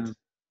 Brilliant.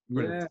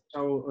 Yeah,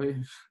 so I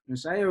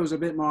say I was a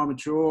bit more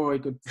mature, I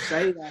could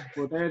say that,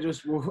 but they're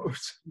just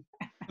words.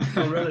 It's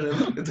all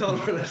relative. It's all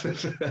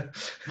relative.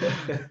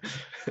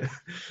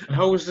 And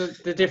how was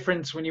the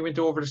difference when you went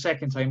over the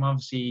second time?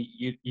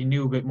 Obviously, you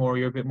knew a bit more,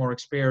 you're a bit more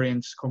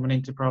experienced coming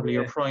into probably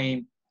your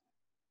prime.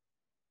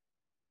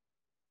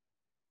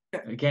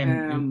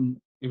 Again,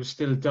 it was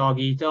still dog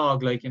eat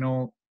dog, like, you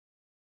know.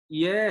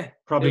 Yeah.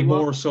 Probably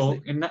more so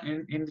in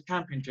the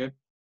championship.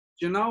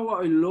 Do you know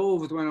what I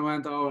loved when I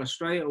went over?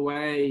 Straight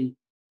away,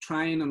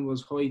 training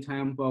was high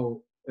tempo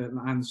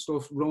and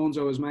stuff. Runs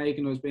I was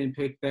making, I was being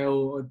picked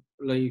out.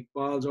 Like,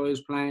 balls I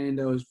was playing,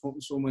 I was putting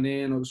someone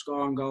in. I was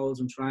scoring goals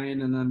and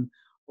training, and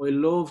I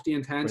loved the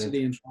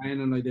intensity in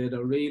training. I did. I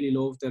really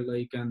loved it.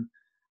 Like, and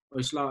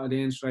I slotted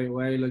in straight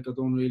away. Like, I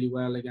done really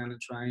well again in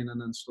training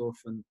and stuff.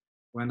 And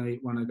when I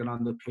got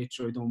on the pitch,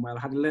 I done well.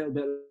 I had a little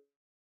bit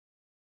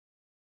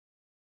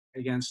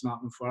against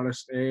Nottingham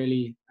Forest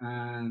early,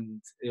 and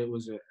it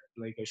was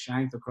like I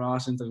shanked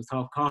across into the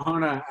top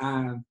corner,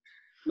 and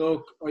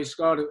look, I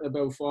scored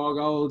about 4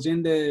 goals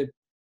in the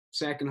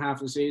second half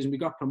of the season. We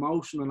got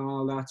promotion and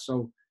all that,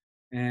 so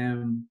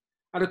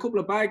had a couple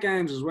of bad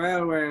games as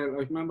well, where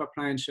I remember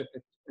playing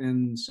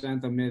in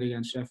centre mid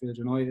against Sheffield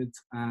United,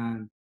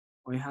 and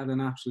I had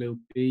an absolute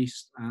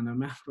beast. And I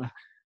remember,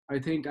 I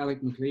think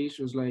Alec McLeish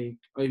was like,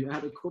 I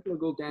had a couple of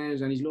good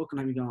games, and he's looking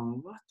at me going,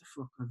 what the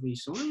fuck have we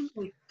signed?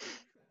 Like,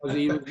 because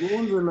he was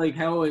wondering like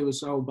how I was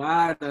so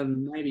bad,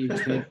 and maybe he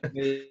was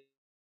thinking,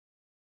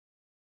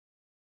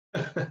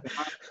 but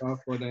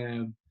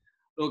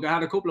look, I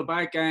had a couple of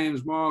bad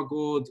games, more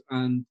good,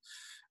 and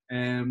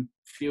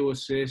few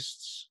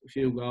assists, a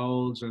few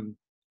goals, and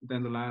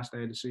then the last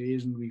day of the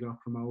season we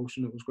got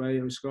promotion. It was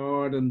great. I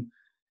scored and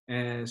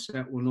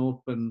set one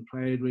up and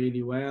played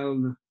really well.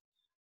 And,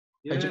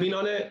 yeah. Had you been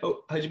on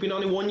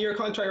a 1-year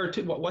contract or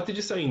 2? What did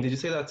you sign? Did you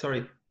say that?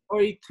 Sorry.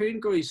 I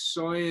think I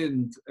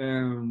signed,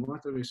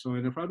 what did I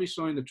sign? I probably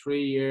signed a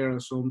 3-year or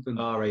something.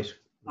 All right.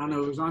 And I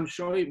was on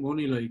shy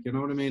money, like, you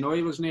know what I mean?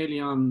 I was nearly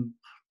on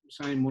the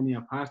same money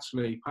at Pats,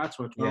 like, Pats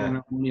were throwing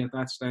out money at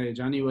that stage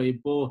anyway,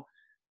 but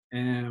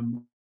I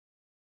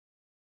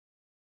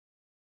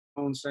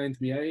was saying to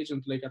my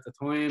agent, like, at the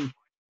time,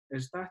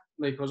 is that,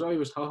 like, because I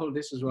was told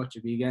this is what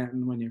you'd be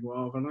getting when you go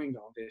over, and I'm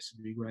going, this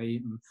would be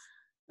great, and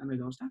I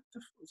go, is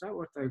that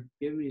what they're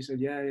giving me? He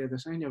said, yeah, they're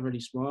saying you're very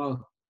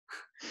small.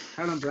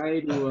 Callum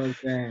Brady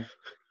was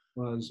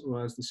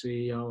the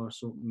CEO or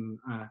something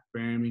at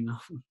Birmingham,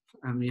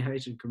 and my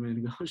agent came in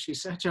and goes, she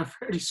said you're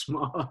very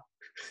small.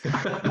 How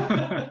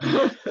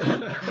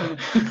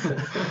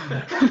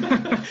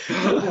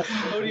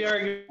do you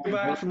argue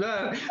back from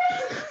that?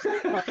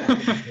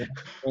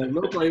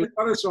 Look, I was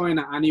going to sign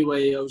it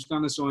anyway. I was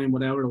going to sign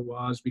whatever it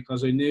was,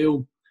 because I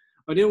knew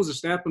it was a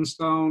stepping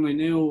stone. I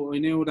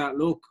knew that,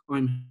 look,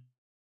 I'm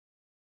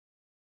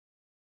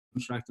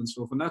contract and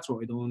stuff, and that's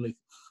what I done. Like,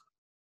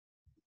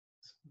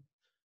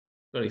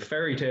 like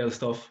fairy tale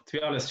stuff, to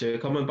be honest with you,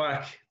 coming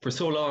back for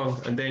so long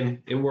and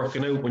then it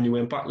working out when you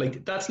went back.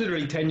 Like, that's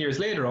literally 10 years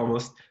later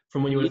almost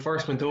from when you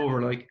first went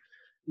over. Like,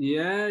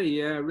 yeah,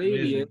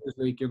 really amazing. is.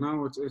 Like,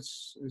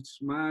 it's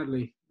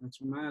madly,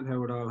 it's mad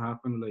how it all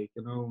happened. Like,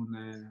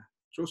 and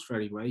just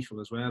very grateful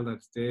as well that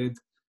it did.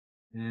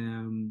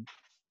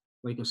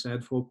 Like I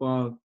said,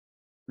 football.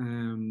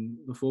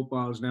 The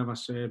football's never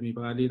served me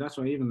badly. That's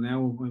why even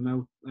now I'm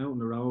out on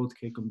the road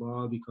kicking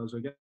ball because I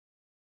get.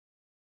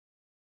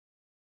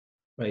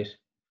 Right.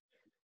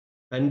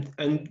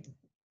 And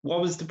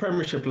what was the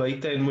Premiership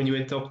like then when you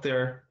went up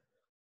there?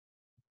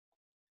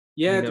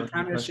 Yeah, the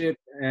Premiership.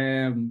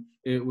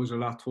 It was a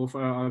lot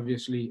tougher,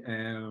 obviously.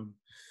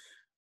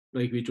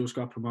 Like we just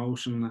got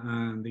promotion,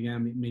 and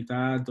again, my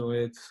dad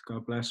died.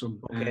 God bless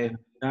him. Okay.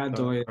 Dad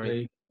died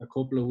like a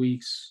couple of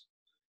weeks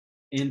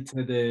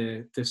into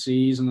the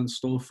season and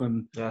stuff,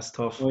 and that's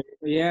tough.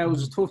 Yeah, it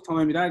was a tough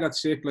time. My dad got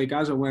sick like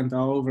as it went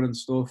over and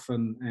stuff,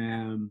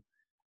 and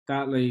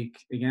that, like,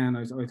 again,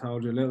 I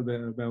told you a little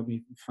bit about my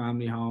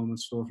family home and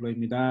stuff. Like,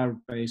 my dad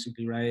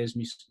basically raised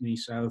me,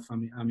 myself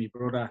and my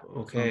brother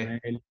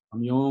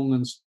from young,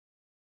 and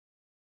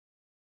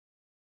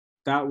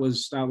that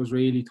was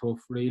really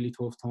tough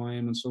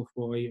time and stuff.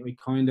 But I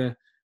kind of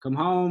come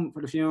home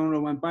for the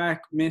funeral, went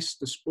back, missed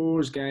the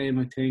Spurs game,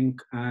 I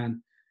think, and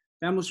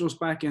then was just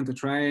back into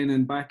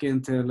training, back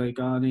into like,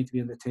 I need to be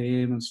in the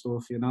team and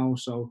stuff,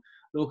 So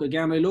look,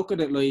 again, I look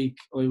at it like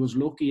I was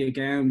lucky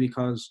again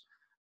because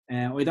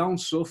I don't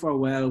suffer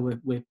well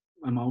with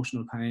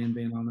emotional pain,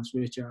 being honest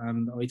with you,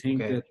 and I think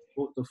that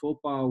the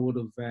football would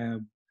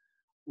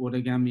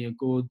have given me a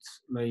good,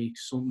 like,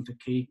 something to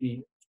keep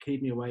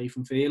me away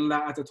from feeling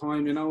that at the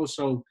time,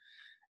 So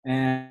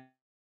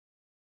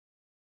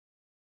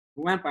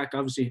went back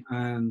obviously,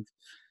 and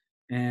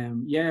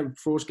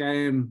first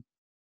game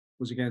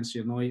was against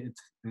United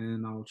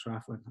in Old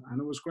Trafford,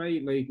 and it was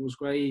great. Like, it was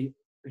great.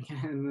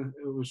 Again,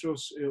 it was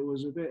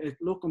a bit.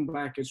 Looking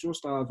back, it's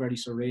just all very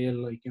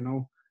surreal, like,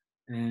 and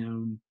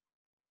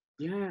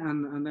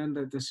then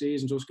the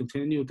season just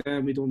continued.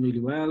 Then we done really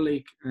well,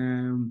 like.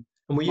 And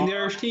were you in the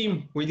Irish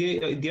team? Were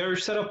you the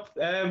Irish setup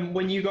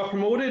when you got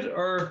promoted,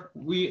 or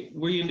were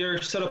you in the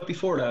Irish setup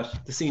before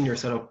that, the senior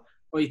setup?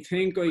 I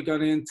think I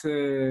got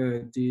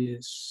into the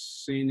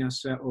senior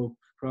setup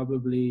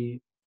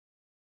probably.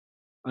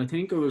 I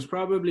think it was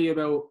probably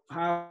about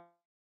half.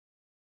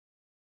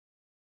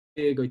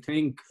 I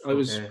think I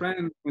was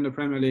playing in the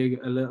Premier League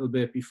a little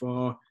bit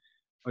before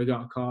I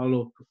got a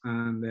call up,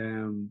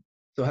 and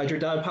so had your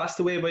dad passed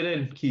away by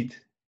then, Keith?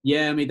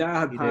 Yeah, my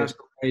dad had passed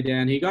away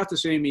then. He got to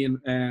see me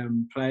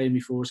play my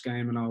first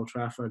game in Old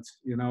Trafford.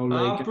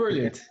 Like,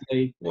 brilliant!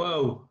 Like,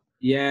 wow.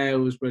 Yeah, it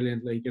was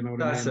brilliant. Like,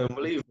 That's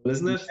unbelievable,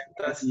 isn't it?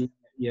 That's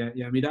yeah.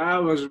 My dad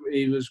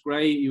was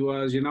great. He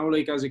was,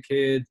 like, as a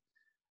kid.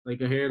 Like,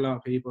 I hear a lot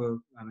of people,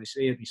 and I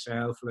see it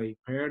myself, like,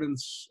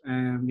 parents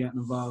getting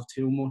involved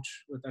too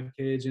much with their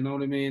kids, you know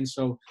what I mean?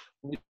 So,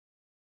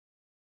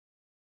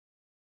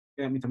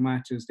 get me to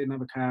matches, didn't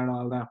have a car,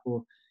 all that,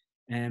 but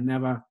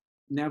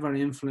never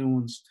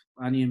influenced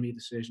any of my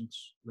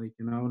decisions. Like,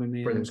 you know what I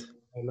mean? Brilliant.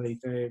 Like,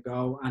 there you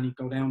go, and he'd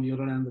go down the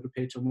other end of the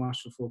pitch and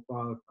watch the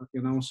football,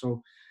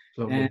 So,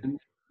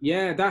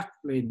 that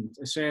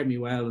it served me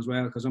well as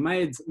well, because I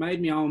made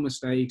my own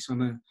mistakes,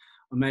 and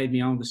I made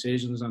my own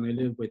decisions, and I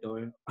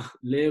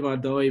live or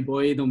die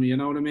by them. You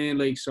know what I mean?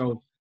 Like,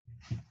 so.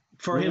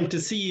 For him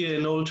to see you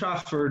in Old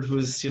Trafford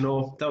was,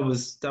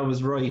 that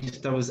was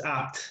right. That was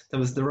apt. That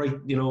was the right,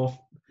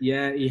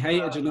 Yeah, he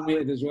hated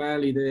United as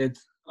well. He did.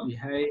 He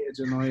hated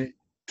United.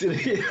 Did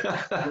he?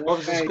 What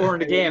was the score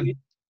in the game?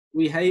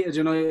 We hated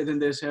United in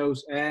this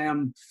house.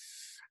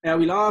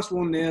 We lost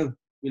 1-0.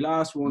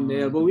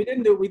 But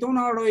we done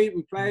all right.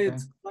 We played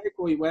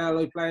quite well.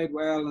 I played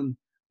well, and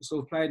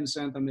so played in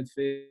centre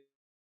midfield.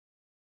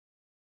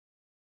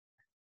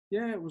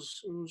 Yeah, it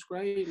was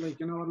great.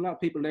 Like, a lot of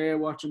people there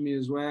watching me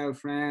as well,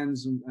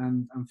 friends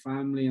and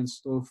family and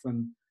stuff.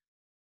 And,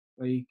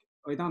 like,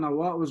 I don't know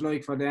what it was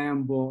like for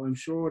them, but I'm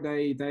sure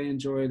they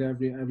enjoyed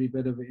every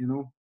bit of it,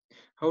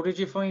 How did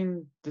you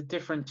find the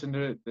difference in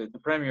the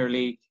Premier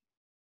League?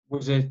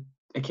 Was it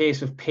a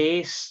case of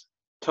pace,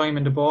 time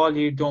in the ball,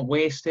 you don't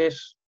waste it?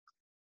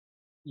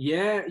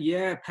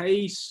 Yeah,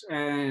 pace,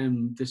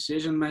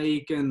 decision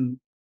making,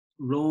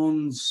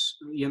 runs,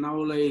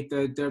 like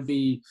there'd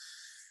be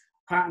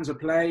patterns of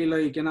play,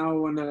 like, and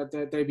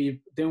they'd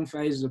be doing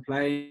phases of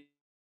play.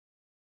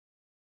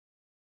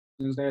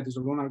 There's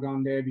a runner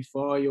gone there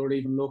before you're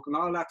even looking,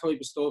 all that type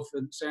of stuff.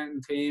 And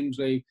certain teams,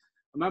 like,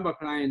 I remember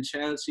playing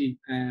Chelsea.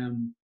 I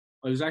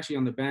was actually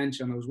on the bench,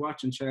 and I was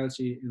watching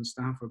Chelsea in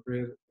Stamford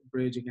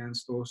Bridge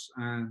against us,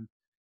 and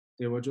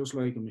they were just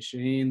like a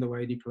machine the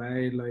way they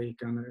played, like,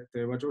 and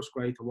they were just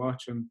great to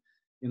watch. And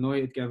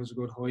United gave us a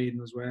good hiding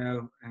as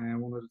well.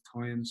 One of the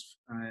times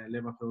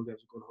Liverpool gave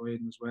us a good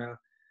hiding as well.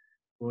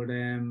 But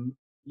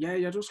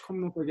you're just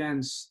coming up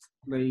against,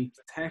 like,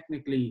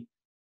 technically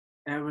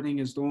everything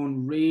is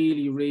done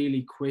really,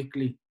 really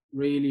quickly,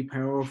 really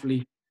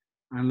powerfully,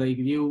 and, like,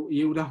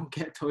 you don't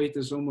get tight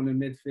to someone in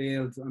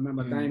midfield. I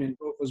remember Damien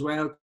Duff as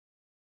well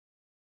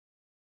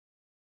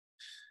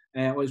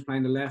I was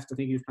playing the left. I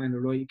think he was playing the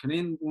right. He came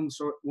in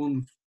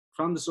one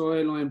from the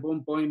sideline,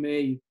 bumped by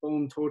me,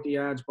 boom, 30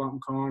 yards, bottom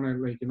corner,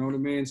 like, you know what I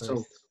mean? Nice.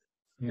 So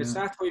it's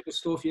that type of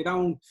stuff. You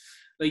don't,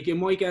 like, you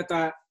might get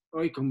that,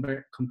 I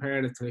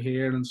compared it to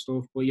here and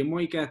stuff, but you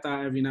might get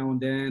that every now and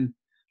then,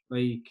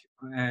 like,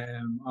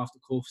 off the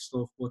cuff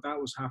stuff, but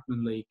that was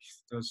happening, like,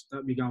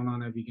 that'd be going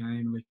on every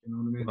game, like, you know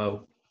what I mean?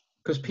 Wow.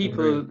 Because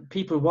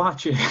people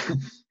watch it,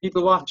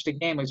 people watch the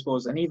game, I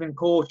suppose, and even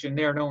coaching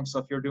there now and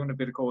stuff. You're doing a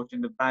bit of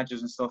coaching, the badges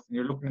and stuff,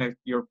 and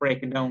you're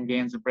breaking down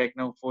games and breaking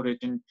down footage,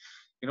 and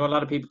you know a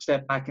lot of people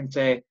step back and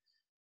say,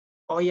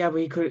 "Oh yeah,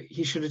 but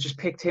he should have just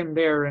picked him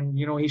there, and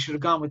you know he should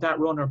have gone with that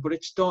runner." But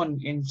it's done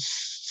in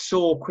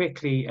so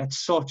quickly at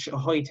such a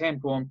high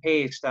tempo and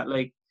pace that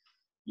like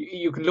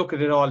you can look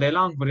at it all day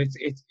long, but it's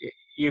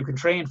you can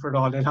train for it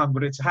all day long,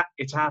 but it's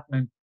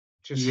happening.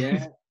 Just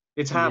Yeah.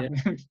 it's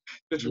happening.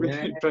 Just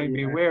really try and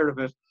be aware of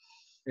it.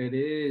 It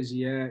is,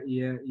 yeah.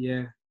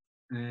 It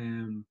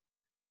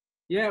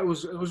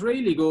was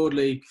really good.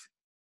 Like,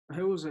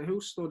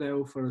 who stood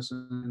out for us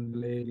in the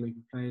league? Like,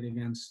 we played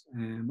against,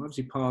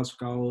 obviously Paul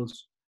Scholes,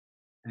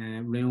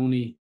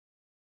 Rooney.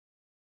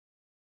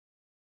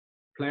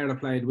 Player I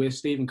played with,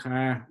 Stephen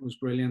Carr, was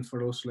brilliant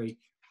for us. Like,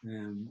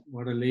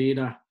 what a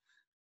leader!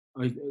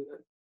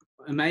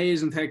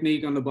 Amazing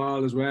technique on the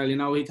ball as well. You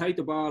know, he'd take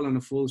the ball on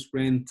a full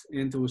sprint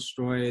into a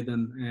stride,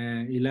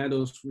 and he led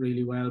us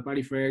really well.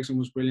 Barry Ferguson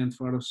was brilliant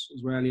for us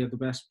as well. He had the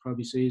best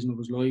probably season of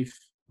his life,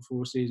 the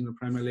fourth season of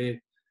Premier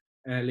League.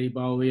 Lee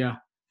Bowyer,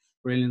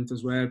 brilliant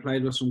as well.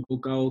 Played with some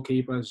good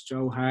goalkeepers,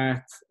 Joe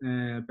Hart,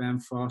 Ben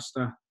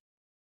Foster.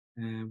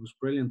 Was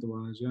brilliant, it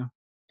was, yeah.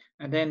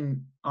 And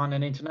then on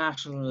an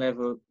international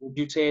level, would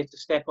you say it's a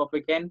step up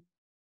again?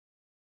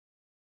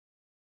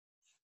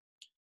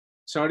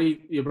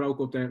 Sorry, you broke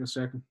up there in a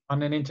second.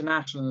 On an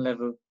international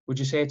level, would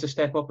you say it's a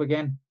step up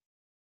again?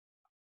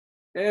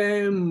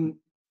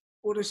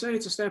 Would I say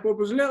it's a step up? It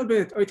was a little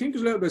bit, I think it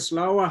was a little bit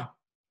slower.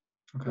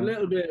 Okay. A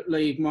little bit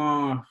like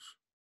more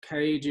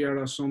cagier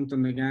or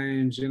something, the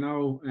games, you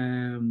know.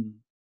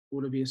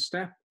 Would it be a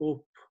step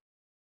up?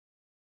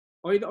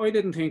 I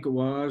didn't think it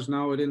was.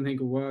 No, I didn't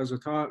think it was. I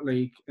thought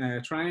like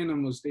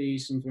training was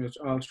decent,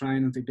 all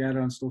training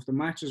together and stuff. The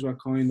matches were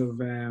kind of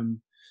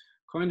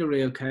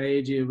real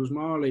cagey. It was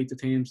more like the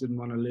teams didn't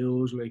want to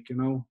lose, like, you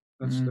know.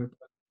 That's the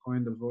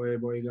kind of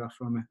vibe I got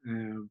from it.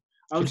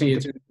 Obviously,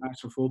 it's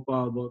international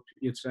football, but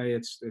you'd say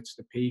it's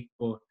the peak.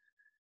 But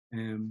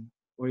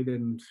I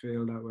didn't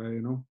feel that way,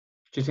 you know.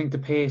 Do you think the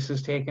pace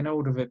is taken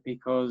out of it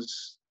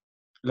because,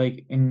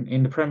 like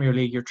in the Premier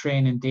League, you're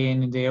training day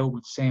in and day out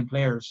with the same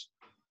players,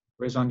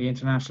 whereas on the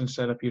international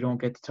setup, you don't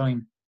get the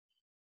time?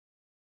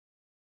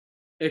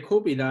 It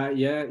could be that,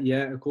 yeah.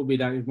 It could be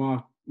that you've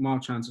more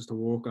chances to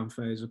work on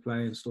phase of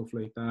play and stuff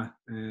like that.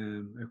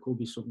 It could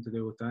be something to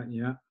do with that,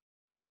 yeah.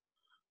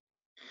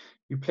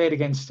 You played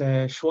against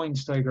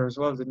Schweinsteiger as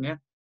well, didn't you?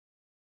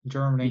 In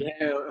Germany.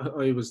 Yeah,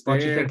 I was there.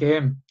 What do you think of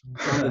him?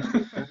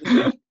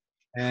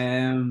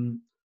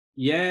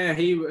 Yeah,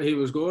 he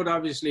was good.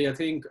 Obviously, I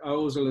think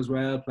Ozil as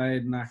well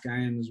played in that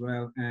game as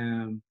well.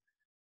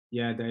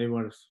 Yeah, they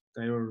were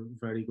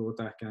very good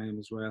that game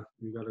as well.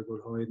 We got a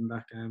good hide in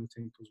that game. I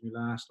think it was my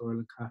last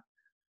Ireland cap.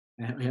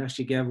 We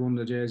actually gave one of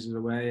the jerseys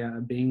away at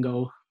a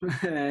bingo. Bingo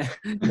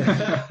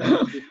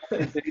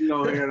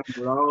here on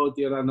the road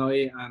the other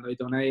night, and I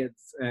donated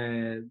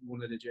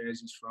one of the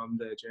jerseys from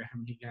the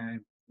Germany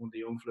game. One of the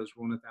young fellas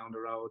won it down the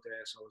road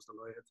there, so I was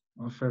delighted.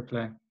 Oh, fair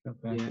play.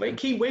 Yeah. Wait,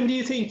 Keith, when do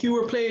you think you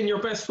were playing your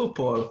best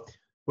football?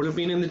 Would it have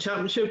been in the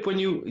Championship when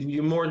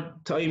you more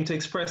time to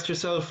express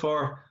yourself,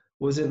 or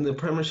was it in the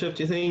Premiership,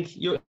 do you think?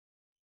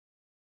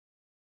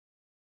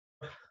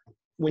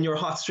 When your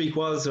hot streak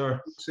was,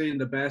 or saying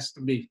the best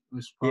of me, I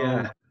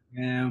suppose.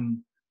 Yeah.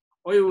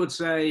 I would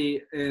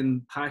say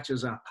in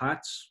patches at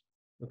Pats.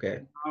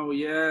 Okay. Oh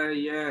yeah.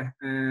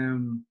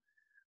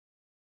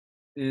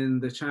 In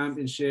the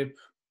Championship,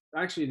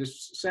 actually the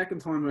second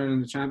time we were in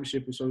the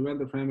Championship, so we went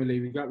to the Premier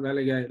League. We got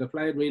relegated. I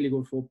played really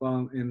good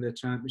football in the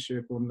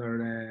Championship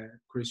under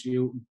Chris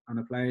Hughton, and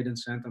I played in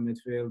centre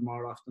midfield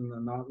more often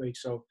than not. Like,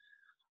 so,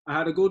 I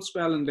had a good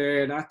spell in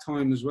there that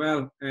time as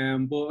well.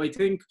 But I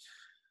think,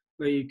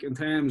 like, in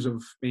terms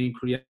of being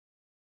creative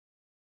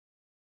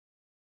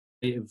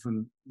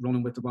and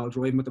running with the ball,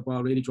 driving with the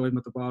ball, really driving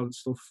with the ball and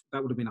stuff,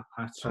 that would have been a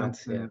Pats.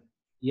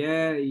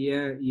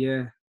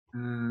 Yeah.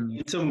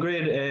 Some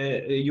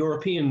great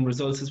European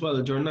results as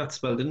well during that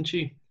spell, didn't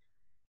you?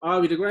 Oh,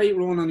 we had a great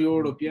run on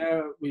Europe.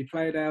 Yeah, we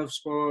played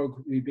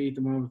Elfsborg. We beat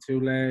them over 2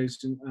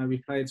 legs. We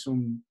played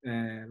some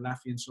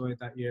Latvian side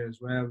that year as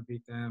well. We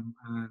beat them,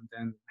 and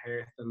then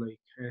Hertha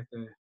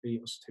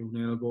beat us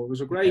 2-0. But it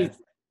was a great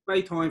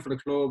time for the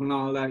club and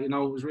all that. You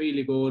know, it was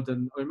really good.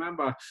 And I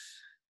remember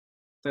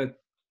that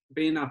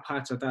being at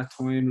Pats at that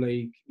time,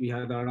 like, we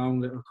had our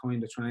own little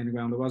kind of training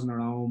ground. It wasn't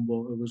our own,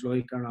 but it was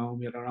like our own.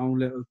 We had our own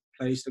little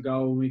place to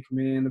go when we come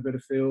in, a bit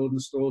of field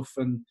and stuff.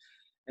 And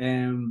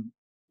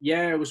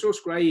yeah, it was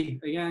just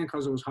great, again,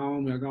 because it was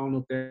home. We were going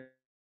up there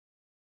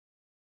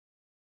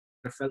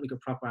it felt like a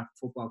proper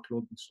football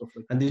club and stuff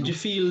like that. And did you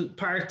feel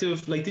part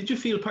of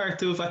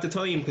at the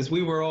time, because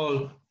we were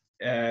all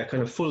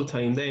kind of full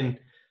time then,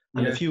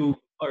 and a few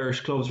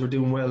Irish clubs were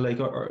doing well, like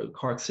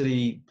Cork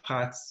City,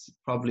 Pats,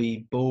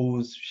 probably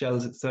Bows,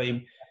 Shells at the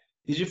time.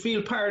 Did you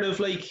feel part of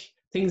like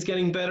things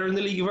getting better in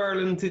the League of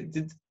Ireland?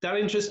 Did that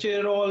interest you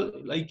at all?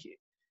 Like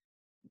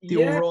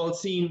the overall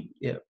scene?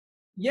 Yeah.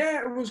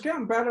 Yeah, it was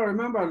getting better. I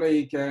remember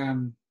I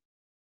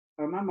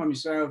remember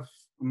myself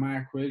and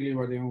Mark Quigley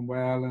were doing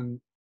well,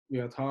 and we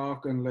were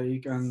talking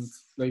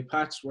and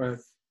Pats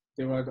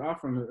they were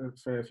offering a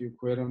fair few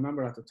quid. I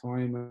remember at the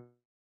time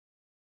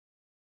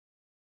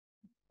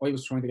I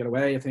was trying to get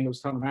away. I think I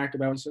was telling Mark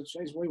about it. He said,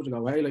 "Jeez, why would you go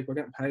away? Like, we're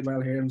getting paid well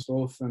here and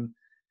stuff." And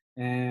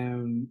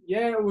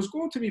it was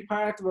good to be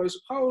part of it. I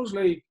suppose,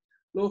 like,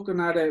 looking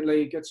at it,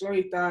 like, it's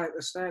like that.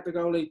 It started to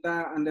go like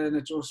that, and then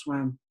it just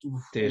went.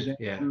 You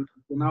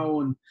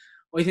know, and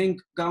I think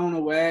going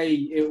away,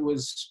 it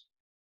was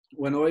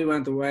when I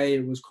went away,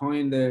 it was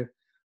kind of.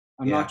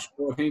 I'm not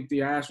sure. I think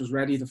the arse was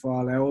ready to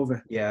fall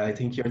over. Yeah, I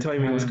think your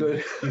timing was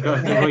good. You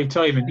got the right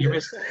timing. You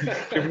missed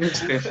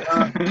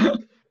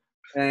it.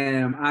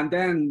 And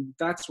then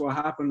that's what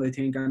happened, I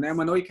think. And then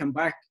when I came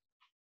back,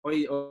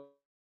 I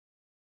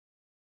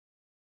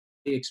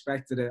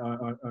expected it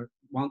or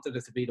wanted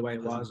it to be the way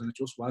it was, and it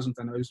just wasn't.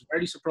 And I was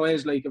very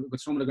surprised, like,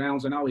 with some of the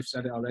grounds. I know we've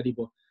said it already,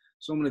 but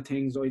some of the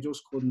things I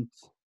just couldn't.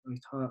 I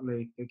thought,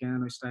 like,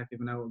 again, I started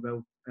giving out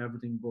about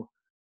everything, but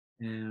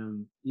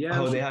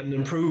they hadn't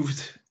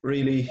improved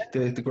really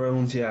the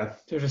grounds. They're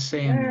just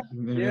saying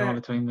all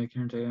the time, like,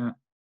 aren't they?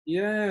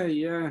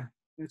 Yeah.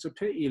 It's a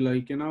pity,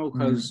 like, you know,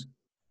 because.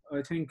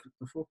 I think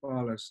the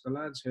footballers, the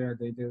lads here,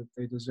 they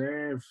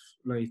deserve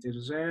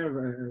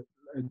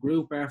a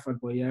group effort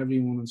by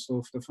everyone and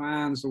stuff. The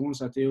fans, the ones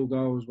that do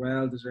go as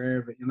well,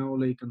 deserve it. You know,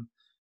 like, and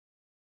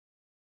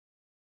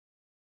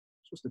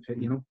it's just a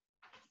pity, you know.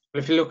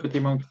 But if you look at the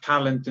amount of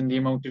talent and the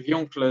amount of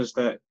young fellas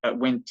that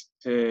went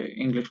to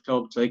English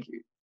clubs, like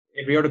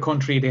every other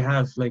country, they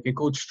have like a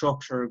good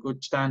structure, a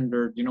good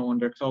standard, you know,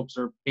 and their clubs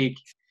are big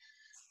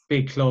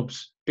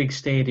clubs, big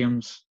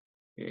stadiums.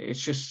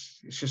 It's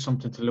just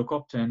something to look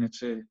up to, and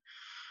it's a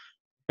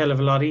hell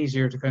of a lot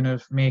easier to kind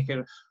of make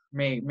it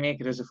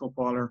as a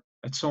footballer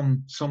at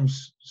some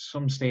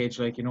stage,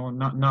 like, you know,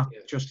 not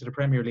just to the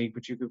Premier League,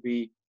 but you could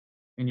be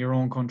in your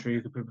own country,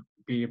 you could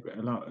be a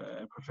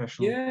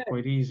professional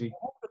quite easy.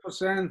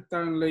 100%.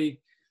 And like,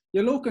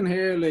 you're looking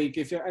here, like,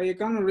 if you're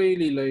gonna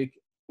really, like,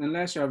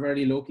 unless you're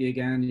very lucky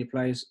again, you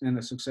play in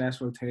a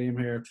successful team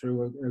here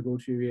through a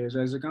good few years,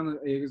 is it gonna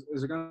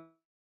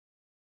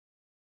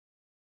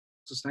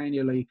sustain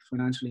you, like,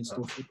 financially and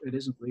stuff? It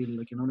isn't really,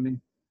 like, you know what I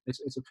mean?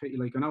 It's a pity.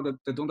 Like, I know that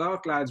the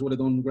Dundalk lads would have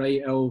done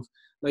great out of,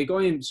 like,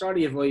 I'm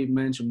sorry if I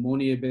mentioned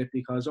money a bit,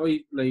 because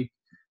I, like,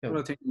 what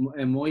I think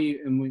in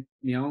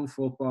my own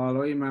football,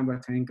 I remember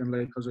thinking,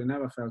 like, because I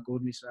never felt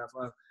good myself,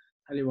 I'll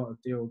tell you what I'll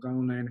do, I'll go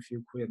and earn a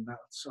few quid and that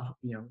would sort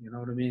me out, you know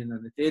what I mean?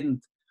 And it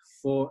didn't.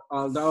 But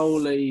although,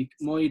 like,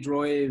 my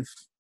drive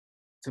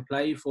to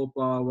play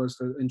football was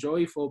to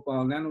enjoy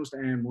football, and then it was to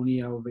earn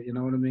money out of it, you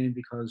know what I mean?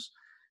 Because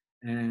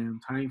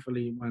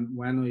thankfully,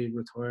 when I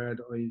retired,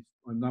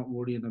 I'm not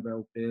worrying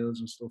about bills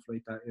and stuff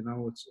like that. You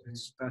know,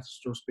 it's that's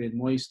just been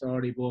my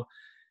story. But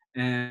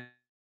the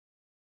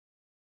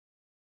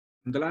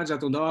lads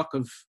at Dundalk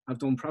have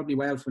done probably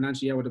well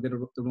financially out with a bit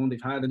of the run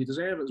they've had, and they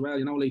deserve it as well.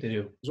 You know, like,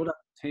 there's other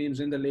teams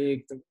in the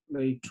league that,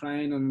 like,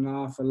 training an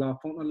awful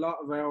lot, putting a lot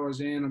of hours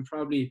in, and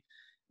probably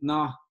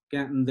not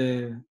getting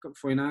the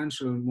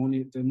financial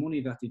money, the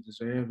money that they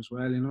deserve as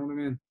well. You know what I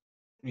mean?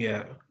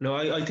 Yeah, no,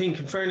 I think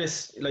in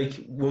fairness,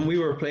 like, when we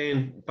were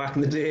playing back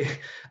in the day,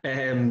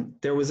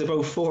 there was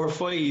about 4 or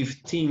 5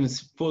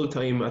 teams full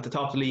time at the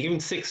top of the league, even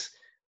 6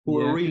 who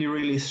were really,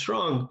 really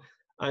strong,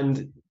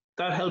 and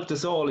that helped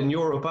us all in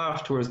Europe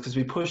afterwards because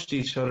we pushed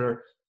each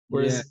other.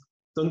 Whereas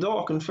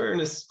Dundalk, in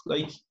fairness,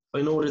 like,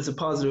 I know there's a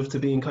positive to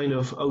being kind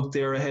of out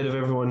there ahead of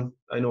everyone.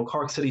 I know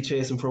Cork City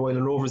chasing for a while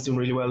and Rovers doing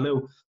really well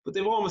now, but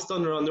they've almost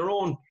done it on their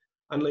own,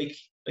 and, like,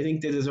 I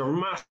think they deserve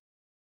massive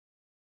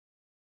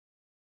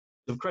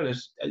of credit,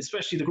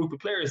 especially the group of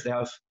players they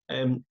have.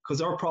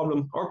 Because our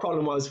problem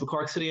was with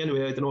Cork City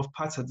anyway. I don't know if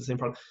Pats had the same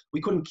problem. We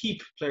couldn't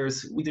keep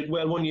players. We did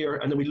well one year,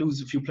 and then we lose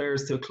a few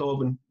players to a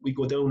club, and we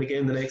go down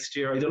again the next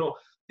year. I don't know.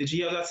 Did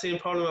you have that same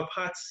problem at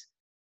Pats?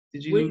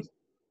 Did you?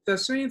 There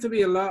seemed to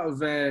be a lot of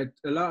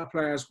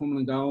players coming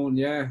and going.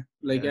 Yeah,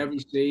 like every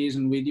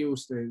season we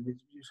used to.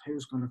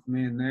 Who's going to come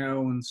in now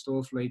and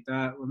stuff like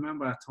that.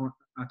 Remember at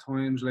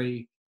times,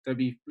 like, they'd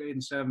be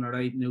playing 7 or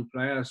 8 new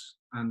players,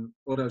 and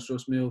others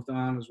just moved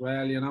on as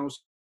well, you know.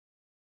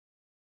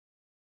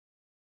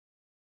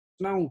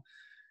 No,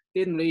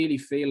 didn't really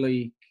feel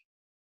like,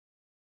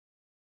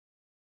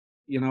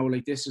 you know,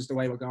 like, this is the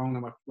way we're going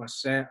and we're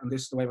set and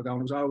this is the way we're going.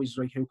 It was always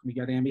like, how can we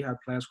get in? We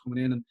had players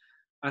coming in, and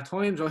at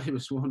times I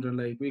was wondering,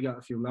 like, we got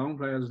a few loan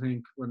players, I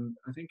think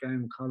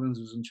Collins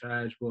was in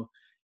charge, but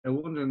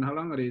I'm wondering how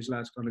long are these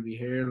lads going to be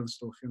here and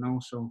stuff, you know.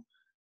 So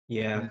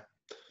yeah.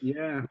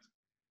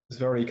 It's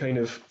very kind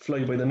of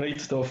fly by the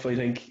night stuff, I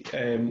think.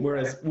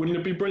 Whereas, wouldn't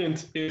it be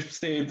brilliant if,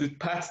 say, the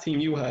Pats team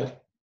you had,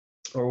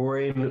 or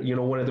were in,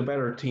 one of the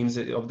better teams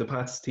of the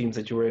Pats teams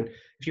that you were in,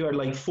 if you had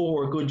like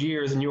 4 good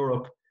years in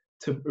Europe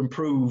to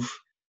improve,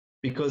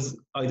 because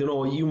I don't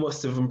know, you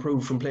must have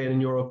improved from playing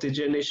in Europe, did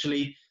you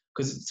initially?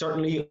 Because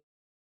certainly,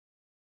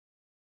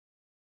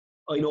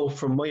 I know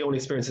from my own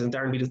experiences, and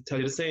Darren, will tell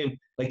you the same.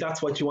 Like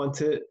that's what you want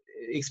to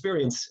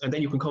experience, and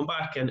then you can come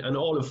back, and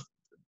all of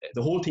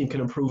the whole team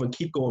can improve and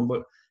keep going.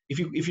 But if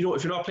you're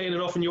not playing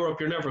enough in Europe,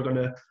 you're never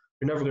gonna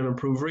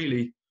improve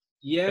really.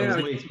 Yeah,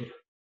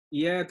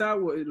 that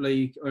was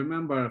like I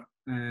remember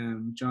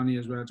Johnny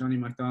as well, Johnny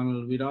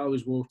McDonald. We'd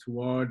always work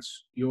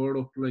towards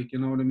Europe, like you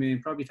know what I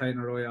mean. Probably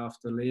taking our eye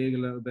off the league a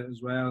little bit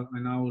as well. I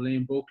know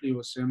Liam Buckley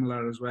was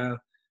similar as well,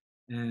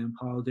 and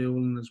Paul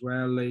Doolan as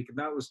well. Like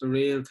that was the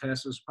real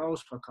test, I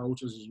suppose, for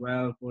coaches as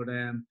well. But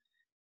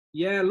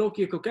yeah, look,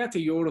 you could get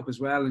to Europe as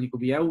well, and you could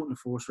be out in the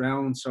first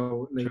round.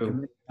 So, like,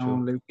 True.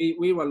 like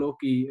we were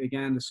lucky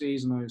again. The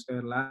season I was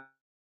there last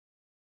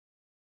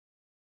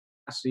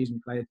season,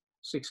 we played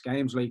 6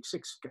 games, like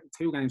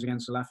 2 games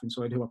against the Latvian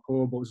side, who were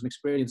poor, but it was an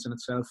experience in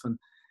itself.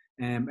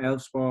 And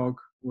Elfsborg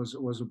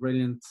was a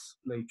brilliant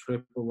like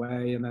trip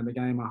away, and then the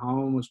game at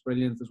home was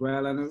brilliant as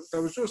well. And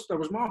there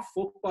was more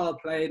football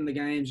played in the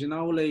games, you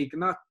know, like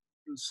not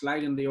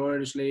slagging the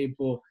Irish league,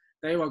 but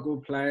they were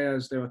good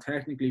players. They were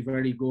technically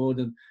very good.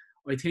 And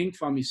I think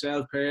for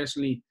myself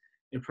personally,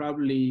 it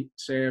probably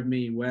served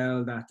me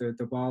well that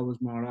the ball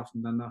was more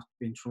often than not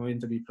being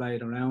trying to be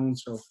played around.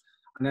 So,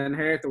 and then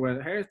Hertha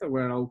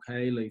were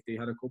okay. Like they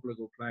had a couple of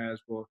good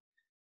players, but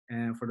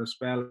for the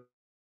spell,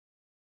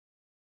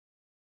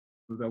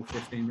 about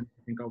 15 minutes,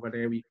 I think over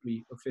there, we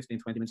 15,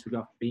 20 minutes, we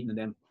got beaten in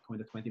them kind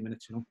of 20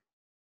 minutes, you know.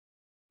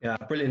 Yeah,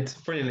 brilliant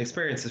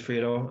experiences for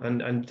you though,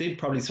 and they'd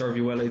probably serve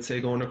you well, I'd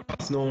say, going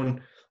across knowing,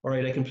 all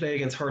right, I can play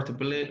against Hertha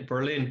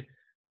Berlin.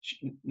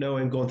 Now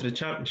I'm going to the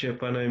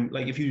championship, and I'm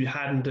like, if you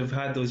hadn't have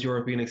had those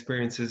European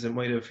experiences, it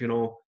might have,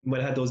 you might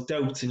have had those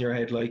doubts in your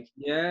head, like.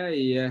 Yeah,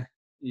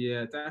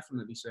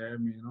 definitely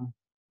served me, you know.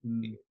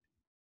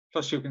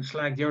 Plus, you can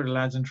slag the other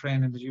lads in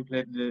training that you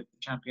played in the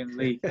Champions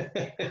League.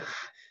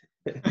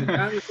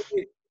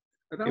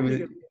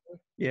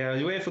 Yeah,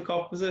 UEFA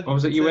Cup, was it? Oh,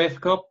 was it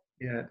UEFA Cup?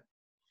 Yeah.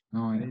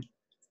 Oh, yeah.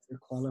 The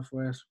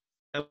qualifiers.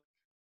 Where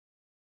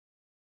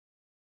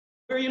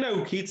are you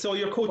now, Keith? So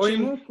you're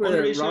coaching I'm up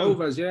with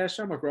Rovers, yeah,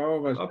 Shamrock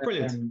Rovers. Oh,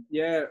 brilliant.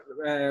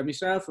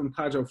 Myself and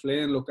Padjo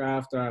Flynn look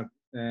after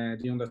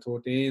the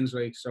under-13s,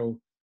 like, so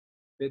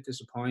a bit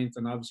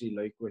disappointing, obviously,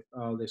 like, with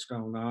all this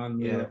going on.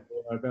 Yeah.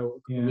 We're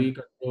about a week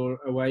or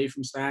so away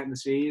from starting the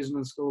season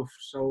and stuff,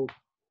 so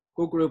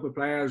good group of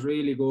players,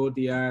 really good.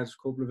 They are a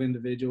couple of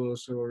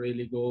individuals who are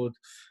really good,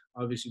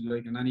 obviously,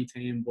 like in any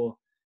team, but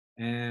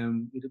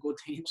with a good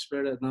team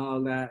spirit and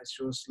all that, it's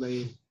just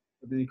like,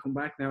 when you come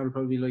back now, it'll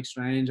probably be like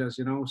strangers,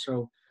 you know.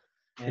 So,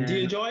 and do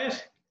you enjoy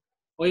it?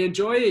 I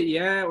enjoy it,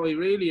 yeah. I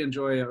really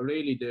enjoy it. I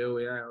really do,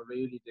 yeah. I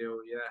really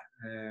do, yeah.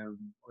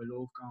 I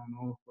love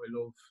going up. I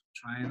love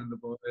training the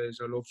boys.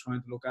 I love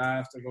trying to look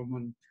after them,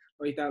 and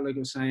like that, like I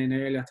was saying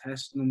earlier,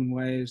 testing them in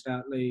ways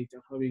that, like,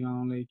 they're probably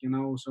going, like, you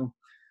know. So,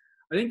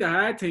 I think the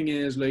hard thing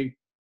is, like,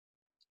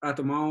 at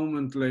the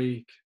moment,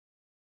 like,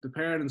 the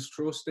parents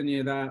trusting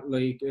you that,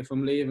 like, if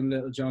I'm leaving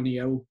little Johnny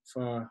out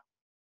for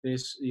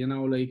this, you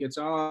know, like, it's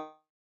all,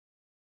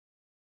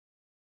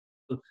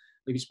 like,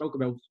 we spoke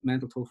about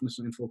mental toughness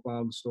in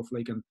football and stuff,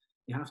 like, and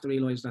you have to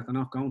realise that they're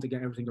not going to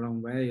get everything their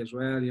own way as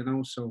well, you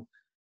know. So,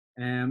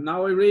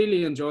 no, I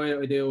really enjoy it.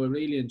 I do. I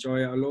really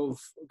enjoy it. I love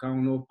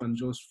going up and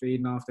just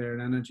feeding off their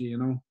energy, you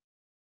know.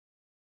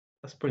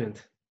 That's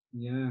brilliant.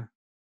 Yeah.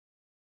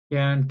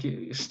 Yeah,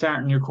 and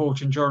starting your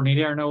coaching journey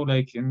there now,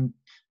 like, and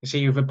I see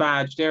you have a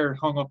badge there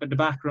hung up in the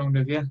background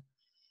of you.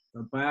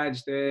 A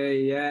badge there,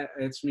 yeah.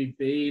 It's my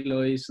B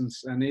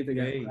license. I need to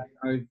get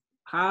I'm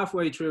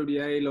halfway through the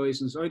A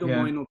license. I don't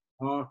mind up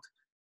north.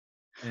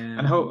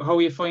 And how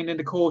are you finding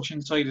the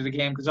coaching side of the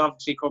game? Because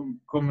obviously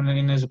coming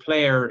in as a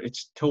player,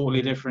 it's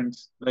totally different.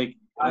 Like,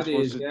 I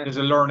suppose there's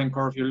a learning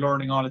curve. You're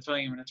learning all the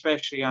time, and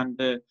especially on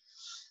the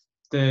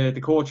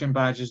coaching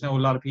badges. Now a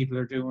lot of people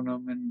are doing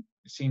them, and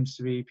it seems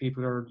to be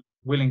people are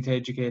willing to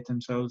educate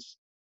themselves.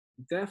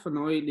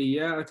 Definitely,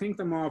 yeah. I think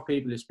the more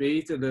people you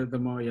speak to, the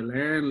more you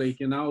learn. Like,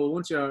 you know,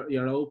 once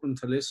you're open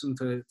to listen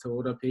to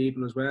other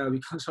people as well,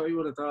 because I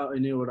would have thought I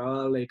knew it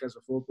all, like, as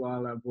a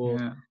footballer,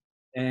 but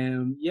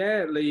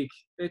like,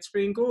 it's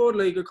been good.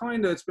 Like,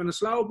 it's been a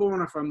slow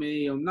burner for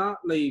me. I'm not,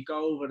 like,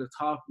 over the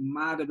top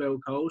mad about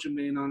coaching,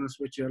 being honest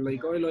with you.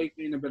 Like, I like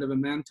being a bit of a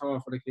mentor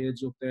for the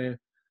kids up there.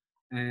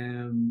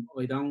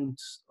 I don't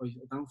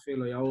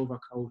feel I over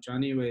coach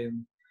anyway.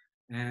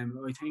 I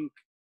think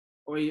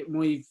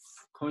my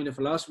kind of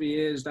philosophy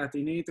is that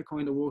they need to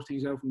kind of work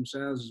things out for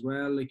themselves as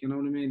well. Like, you know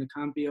what I mean? It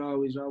can't be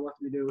always, what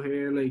do we do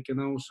here? Like, you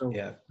know, so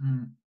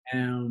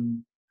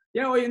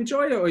I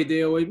enjoy it. I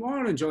do. I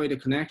more enjoy the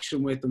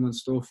connection with them and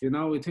stuff. You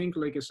know, I think,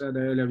 like I said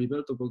earlier, we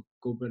built up a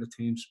good bit of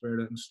team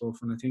spirit and stuff,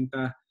 and I think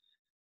that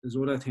there's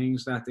other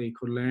things that they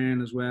could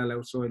learn as well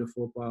outside of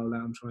football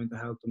that I'm trying to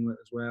help them with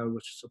as well,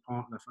 which is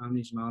supporting their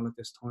families and all at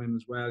this time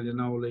as well, you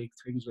know, like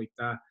things like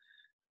that,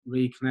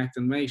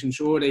 reconnecting, making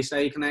sure they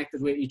stay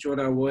connected with each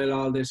other while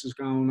all this is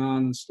going on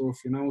and stuff,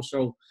 you know.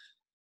 So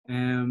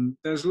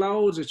there's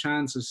loads of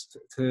chances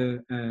to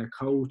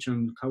coach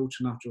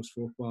not just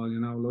football, you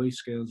know, life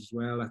skills as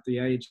well at the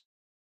age.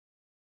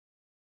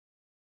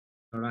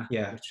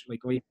 Yeah. Which, like,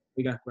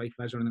 we got great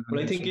pleasure in it.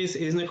 Well, I think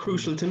isn't it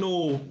crucial to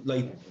know,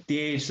 like, the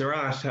age they're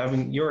at,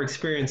 having your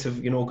experience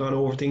of, you know, gone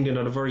over to England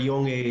at a very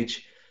young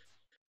age,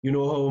 you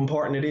know how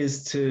important it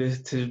is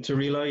to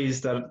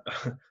realise that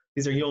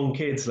these are young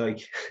kids,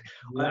 like,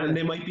 and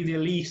they might be the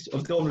elite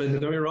of Dublin, don't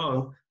get me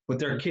wrong, but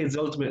they're kids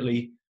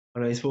ultimately,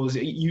 and I suppose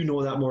you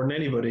know that more than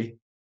anybody.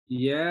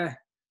 Yeah,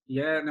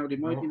 now they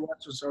might be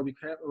watching, so be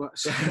careful.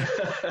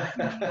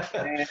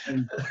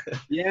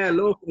 Yeah,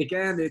 look,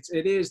 again,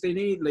 it is, they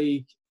need,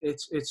 like,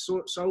 it's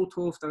so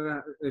tough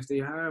that if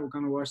they are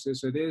going to watch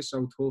this, it is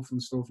so tough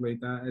and stuff like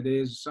that. It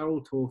is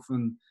so tough,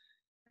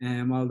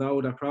 and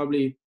although they're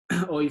probably,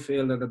 I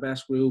feel they're the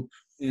best group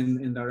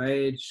in their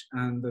age,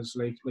 and there's,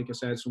 like I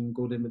said, some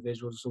good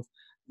individuals and stuff.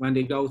 When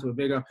they go to a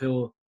bigger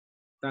pool,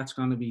 that's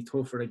going to be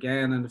tougher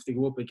again, and if they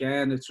go up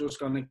again, it's just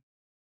going to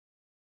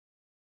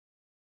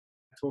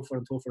tougher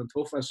and tougher and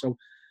tougher. So,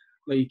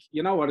 like,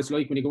 you know what it's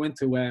like when you go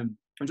into and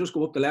just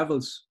go up the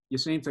levels, you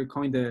seem to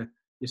kind of,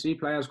 you see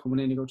players coming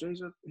in, you go,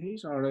 geez,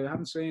 he's all right, I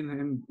haven't seen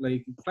him.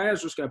 Like,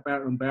 players just get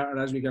better and better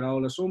as we get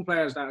older. Some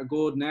players that are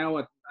good now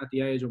at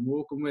the age I'm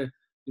working with,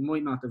 they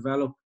might not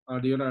develop,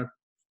 or the other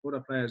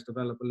players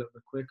develop a little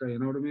bit quicker, you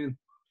know what I mean?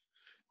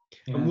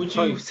 Yeah. And would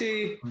you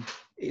say,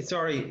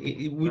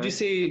 would you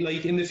say,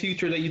 like, in the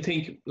future that you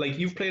think, like,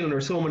 you've played under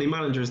so many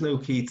managers now,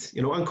 Keith,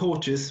 you know, and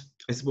coaches,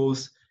 I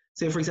suppose.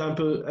 Say, for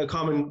example, a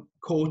common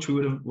coach who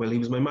would have, well, he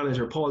was my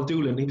manager, Paul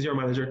Doolan, he was your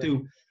manager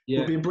too,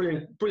 would be a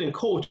brilliant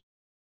coach,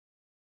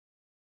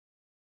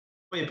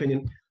 in my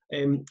opinion.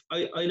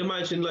 I'd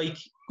imagine, like,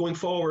 going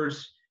forward,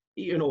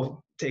 you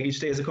know, take each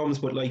day as it comes,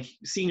 but, like,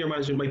 senior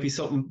management might be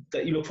something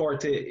that you look forward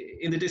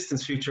to in the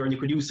distant future, and you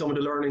could use some of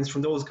the learnings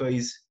from those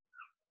guys.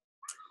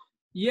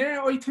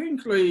 Yeah, I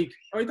think, like,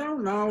 I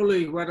don't know,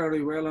 like, whether I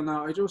will or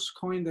not. I just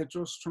kind of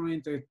just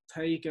trying to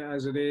take it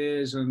as it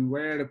is and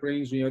where it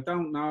brings me. I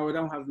don't know. I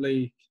don't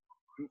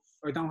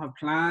have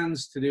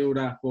plans to do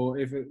that. But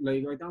if it,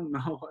 like, I don't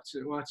know what's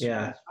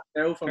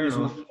out for me. It's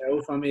not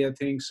out for me, I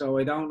think. So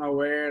I don't know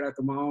where at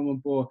the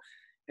moment. But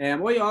I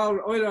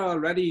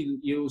already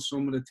use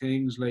some of the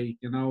things, like,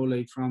 you know,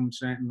 like, from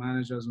certain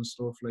managers and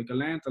stuff. Like, I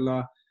learned a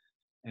lot.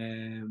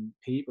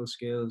 People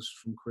skills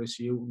from Chris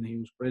Hughton. He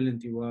was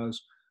brilliant. He was.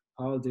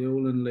 Paul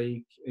Doolan,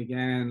 like,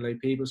 again, like,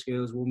 people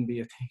skills wouldn't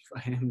be a thing for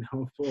him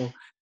now, but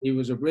he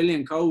was a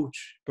brilliant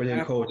coach.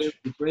 Brilliant coach.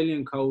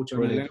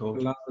 And I learned a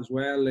lot as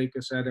well, like I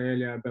said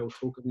earlier, about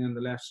hooking in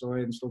the left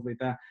side and stuff like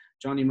that.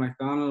 Johnny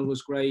McDonald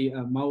was great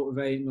at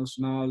motivating us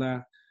and all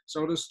that.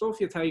 So there's stuff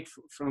you take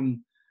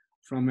from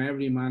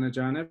every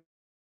manager and every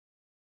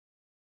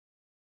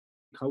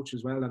coach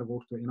as well that I've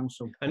worked with, you know.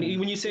 So. And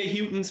when you say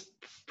Hughton's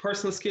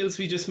personal skills,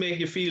 we just make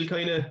you feel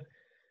kind of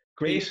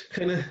great,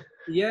 kind of.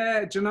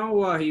 Yeah, do you know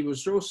what? He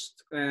was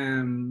just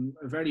a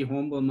very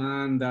humble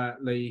man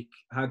that, like,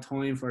 had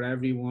time for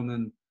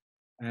everyone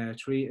and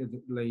treated,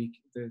 like,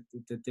 the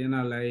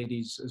dinner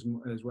ladies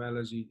as well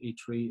as he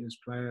treated his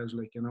players,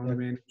 like, you know what I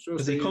mean?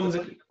 Because he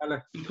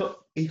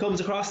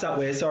comes across that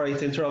way. Sorry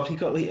to interrupt.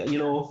 You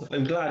know,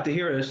 I'm glad to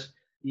hear it.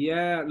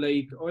 Yeah,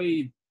 like,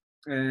 I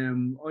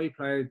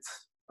played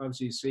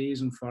obviously a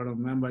season for him.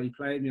 Remember, he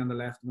played me on the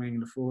left wing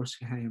in the first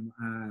game,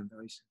 and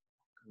I said,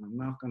 I'm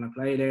not going to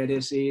play there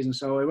this season.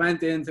 So I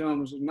went into him,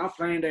 I was not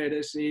playing there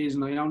this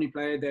season. I only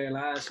played there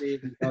last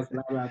season because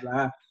blah, blah,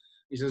 blah.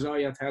 He says, oh,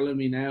 you're telling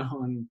me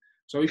now. And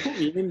so he put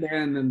me in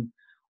there, and then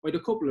I had a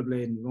couple of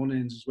bleeding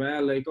run-ins as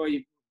well. Like,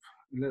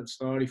 little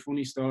story,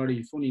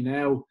 funny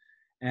now.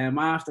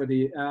 After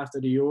the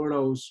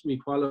Euros, we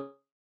qualified.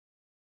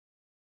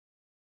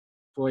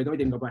 I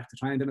didn't go back to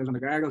train, then I was on the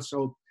gargle.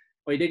 So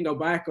I didn't go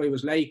back. I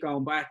was late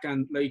going back,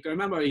 and, like, I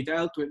remember he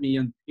dealt with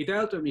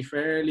me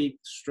fairly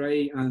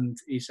straight, and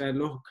he said,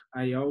 "Look,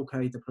 are you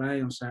okay to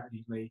play on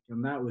Saturday?" Like,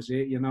 and that was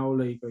it, you know.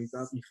 Like, I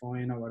got me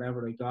fine or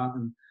whatever I got,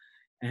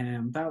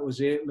 and that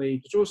was it.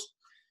 Like,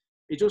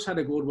 he just had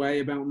a good way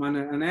about him, and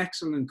an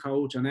excellent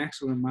coach, an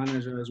excellent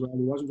manager as well.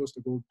 He wasn't just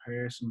a good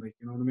person, like,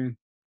 you know what I mean.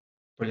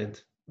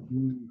 Brilliant.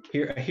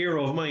 A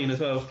hero of mine as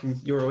well from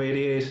Euro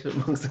 '88,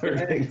 amongst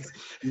other things.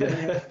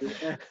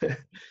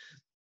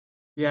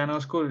 Yeah, no,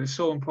 it's good. It's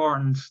so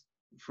important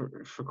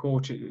for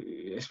coaches,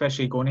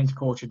 especially going into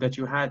coaching, that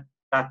you had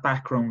that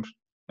background.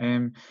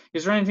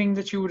 Is there anything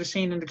that you would have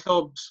seen in the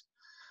clubs,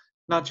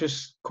 not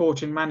just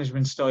coaching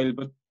management style,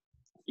 but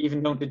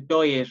even down to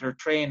diet or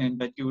training,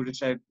 that you would have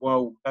said,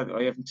 wow,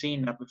 I haven't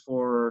seen that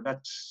before, or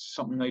that's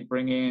something I'd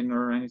bring in,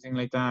 or anything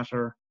like that?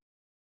 Or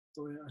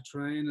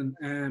training?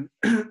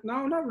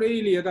 No, not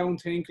really. I don't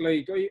think.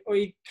 Like,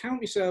 I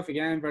count myself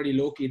again very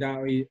lucky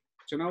that you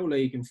know,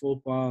 like, in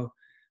football,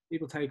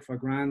 people take for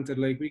granted.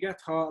 Like, we get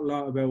taught a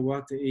lot about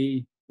what to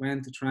eat, when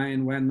to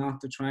train, when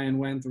not to train,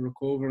 when to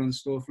recover and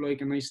stuff.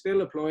 Like, and I still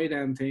apply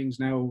them things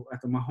now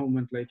at the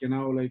moment. Like, you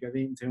know, like I've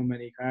eaten too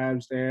many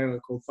carbs there, I'll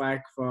cut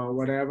back for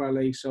whatever.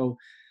 Like, so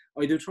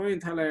I do try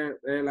and tell our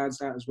lads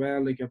that as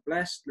well. Like, you're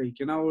blessed. Like,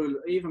 you know,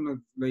 even at,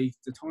 like,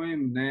 the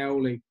time now,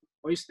 like,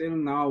 I still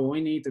know I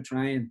need to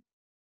train.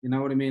 You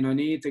know what I mean? I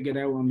need to get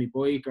out on my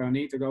bike, or I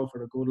need to go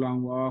for a good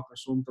long walk or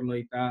something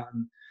like that.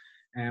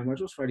 And we're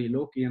just very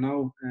lucky, you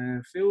know.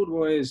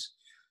 Food-wise,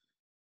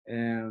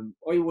 I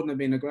wouldn't have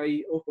been a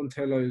great up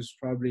until I was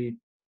probably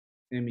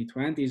in my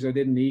 20s. I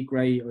didn't eat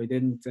great. I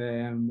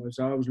was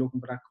always looking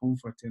for that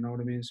comfort, you know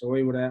what I mean? So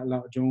I would eat a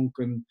lot of junk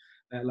and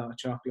a lot of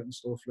chocolate and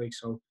stuff like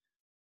so.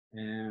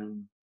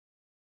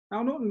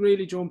 Now, nothing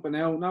really jumping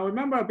out. Now, I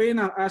remember being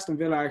at Aston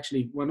Villa,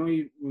 actually, when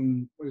I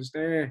was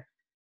there.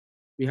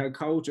 We had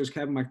coaches,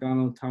 Kevin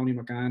McDonald, Tony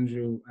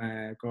McAndrew,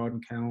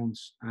 Gordon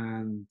Counts,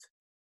 and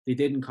they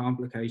didn't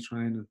complicate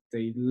training.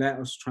 They let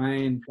us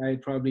train,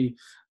 played probably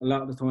a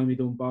lot of the time we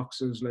done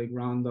boxes, like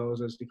rondos,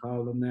 as they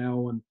call them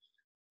now, and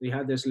we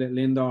had this little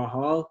indoor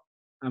hall,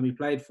 and we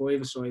played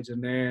five-a-sides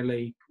in there,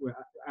 like, with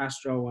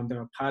Astro, and there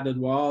were padded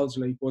walls,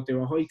 like, but they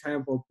were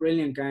high-tempo,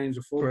 brilliant games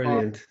of football.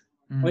 Brilliant.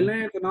 I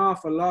learned an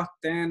awful lot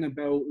then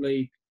about,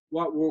 like,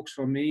 what works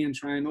for me in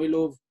training. I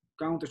love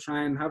going to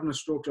train, having a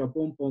structure,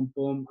 boom, boom,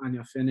 boom, and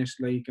you're finished.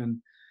 Like,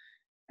 and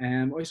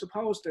I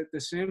suppose that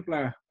the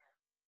simpler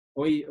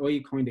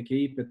I kind of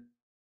keep it,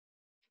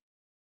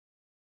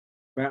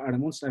 better.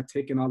 And once they're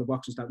ticking all the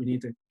boxes that we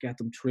need to get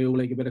them through,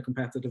 like a bit of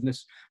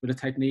competitiveness, a bit of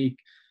technique,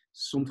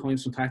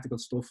 sometimes some tactical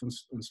stuff and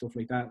stuff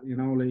like that. You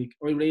know, like,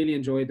 I really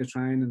enjoyed the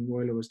training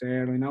while I was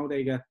there. I know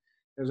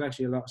there's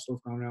actually a lot of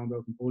stuff going around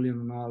about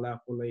bullying and all that,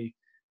 but like,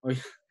 I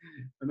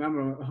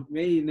remember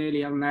me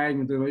nearly having an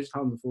argument that I just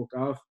told them to fuck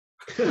off.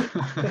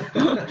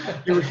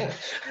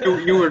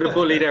 you were the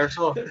bully there,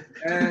 so. Yeah.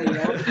 I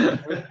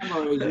remember I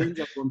was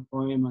injured one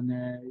time, and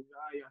I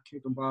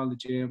kicked the ball in the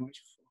gym. I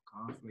just fuck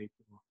off, like.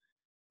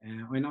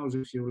 I know there's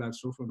a few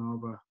lads suffering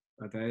over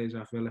that days,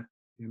 I feel it,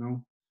 you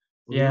know.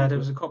 But yeah, there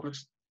was a couple of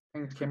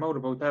things came out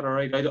about that. All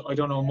right, I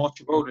don't know much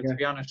about it, to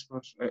be honest,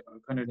 but I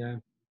kind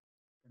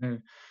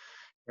of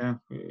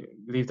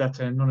leave that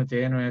to none of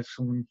the anyway. If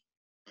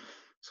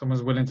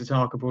someone's willing to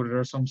talk about it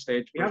at some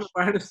stage. We have a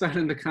part of that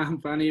in the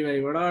camp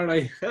anyway. We're all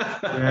right.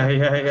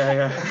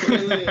 Yeah.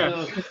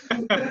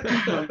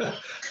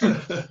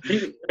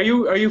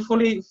 Are you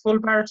full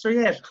Barrister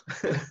yet?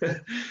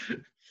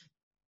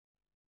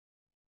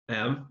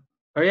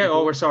 Oh yeah.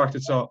 Oh, we're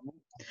sorted. So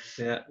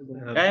yeah.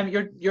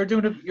 You're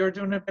doing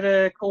a bit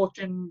of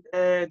coaching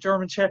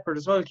German Shepherd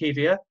as well, Keith,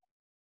 yeah?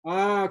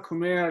 Ah,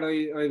 come here.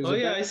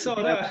 I saw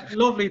that.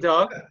 Lovely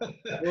dog.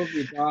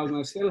 Lovely dog. And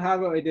I still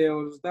have it. I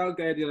was a dog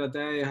guy the other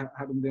day. I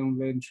had him doing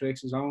bleeding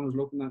tricks. His owner was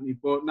looking at me.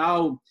 But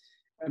now,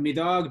 my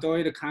dog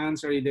died of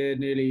cancer. He did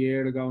nearly a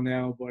year ago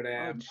now. But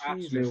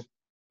absolute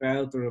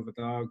belter of a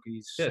dog.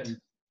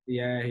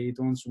 He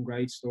done some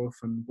great stuff.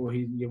 But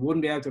you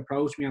wouldn't be able to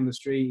approach me on the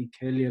street. He'd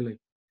kill you. Like.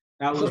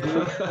 That was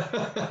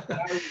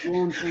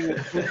one thing I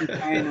couldn't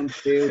train on the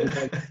field.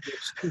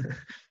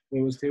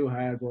 It was too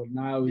hard, but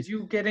now. Did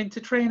you get into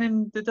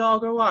training the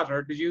dog or what?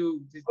 Or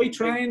I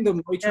trained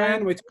him. I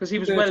trained with. Because he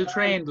was well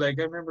trained, like,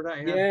 I remember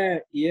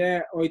that.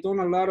 Yeah. I done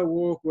a lot of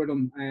work with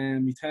him.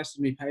 He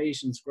tested my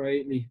patience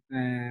greatly.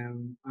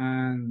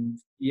 And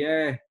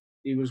yeah,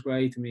 he was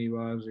great to me. He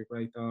was a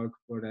great dog.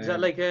 But is that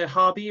like a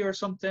hobby or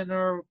something,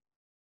 or?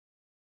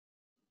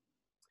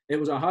 It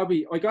was a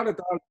hobby. I got a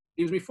dog.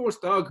 He was my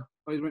first dog.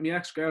 I was with my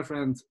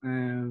ex-girlfriend,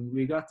 and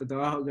we got the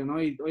dog, and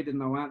I didn't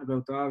know anything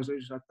about dogs. I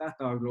just thought, that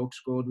dog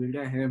looks good, we'll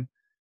get him.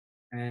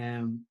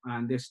 And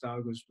this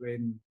dog was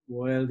playing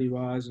wild, he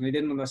was, and I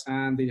didn't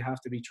understand he'd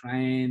have to be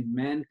trained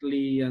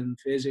mentally and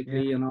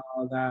physically and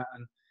all that,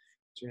 and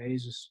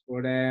Jesus.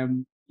 But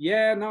we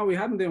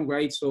hadn't done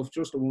great stuff,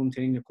 just the one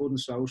thing, you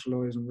couldn't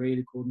socialise, and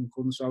really couldn't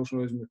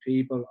socialise with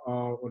people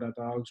or other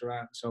dogs or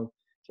that. So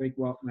it's like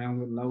walking around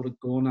with a loaded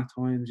gun at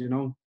times, you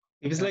know.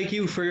 He was like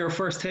you for your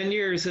first 10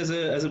 years as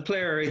a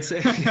player, I'd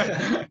say.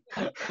 I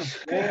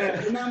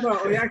remember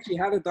I actually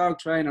had a dog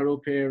trainer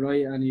up here,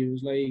 right? And he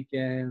was like,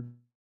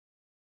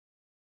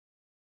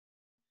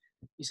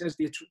 he says,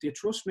 do you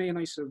trust me? And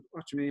I said,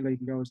 what do you mean? Like,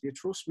 he goes, do you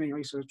trust me?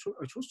 I said,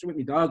 I trust you with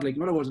my dog. Like,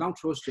 in other words, I don't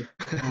trust you.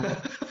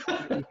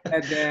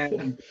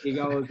 He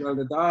goes, well,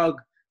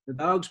 the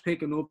dog's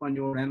picking up on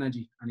your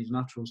energy, and he's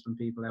not trusting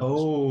people else.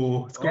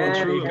 Oh, it's going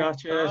through.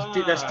 Gotcha.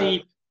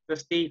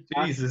 That's deep.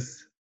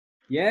 Jesus.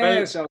 Yeah,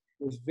 well, so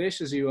as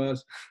vicious he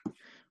was.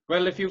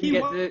 Well, if you can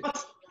get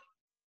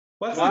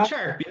what's the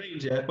chart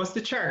behind you? What's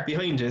the chart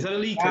behind you? Is that a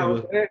league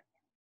table?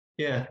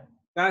 Yeah.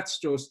 That's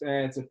just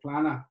it's a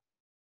planner.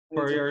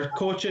 For your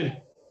coaching?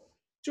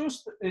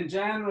 Just in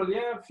general,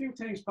 yeah, a few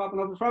things popping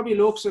up. It probably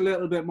looks a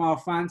little bit more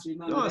fancy.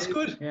 No, it's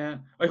good. Yeah.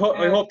 I hope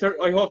the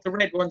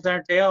red ones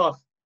aren't day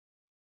off.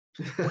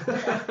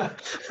 The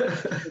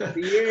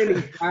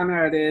yearly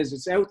planner it is.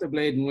 It's out the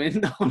bleeding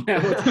window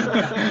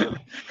now.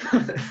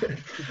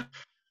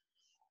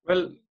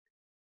 Well,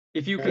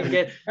 if you can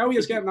get... How are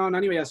you getting on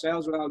anyway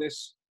yourselves with all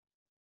this?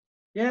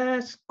 Yeah,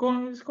 it's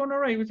going all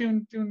right. We're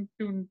doing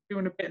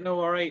a bit now,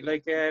 all right.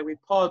 Like with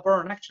Paul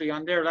Byrne actually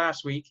on there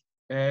last week.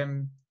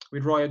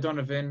 With Roy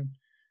O'Donovan.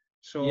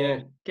 Yeah.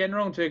 So getting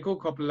around to a good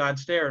couple of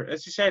lads there.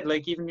 As you said,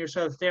 like even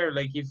yourself there,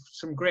 like you've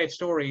some great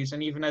stories,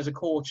 and even as a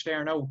coach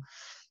there now,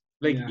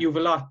 like Yeah. you've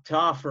a lot to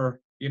offer.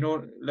 You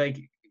know, like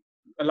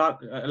a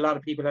lot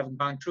of people haven't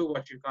gone through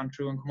what you've gone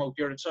through and come out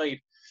the other side.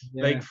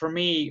 Like Yeah. for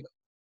me,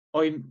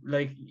 I'm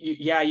like,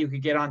 yeah, you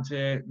could get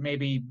onto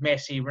maybe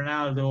Messi,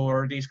 Ronaldo,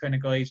 or these kind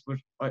of guys, but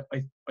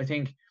I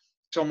think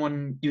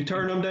someone You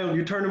turn them down.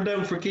 You turn them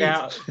down for Keith.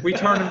 yeah, we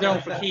turn them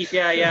down for Keith.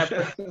 Yeah,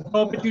 but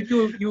no, but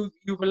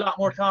you've a lot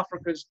more to offer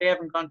because they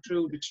haven't gone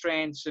through the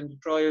strains and the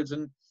trials,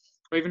 and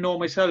I even know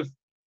myself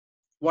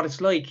what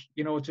it's like,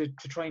 you know, to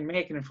try and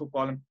make it in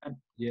football, and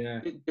Yeah.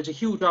 there's a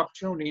huge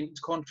opportunity in this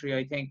country,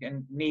 I think,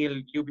 and Neil,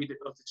 you'll be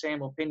of the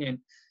same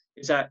opinion,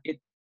 is that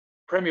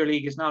Premier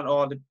League is not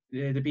all the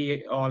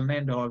be all and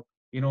end all.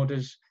 You know,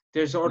 there's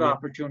other Yeah.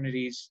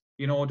 opportunities.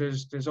 You know,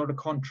 there's other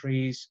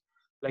countries.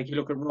 Like you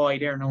look at Roy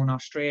there now in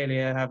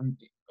Australia,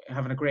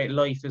 having a great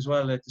life as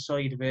well at the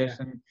side of it, Yeah.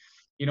 and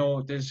you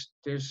know, there's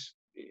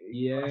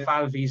Yeah.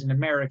 Falvey's in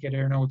America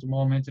there now at the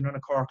moment, and another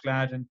Cork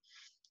lad, and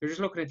you're just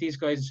looking at these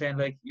guys and saying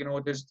like, you know,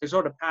 there's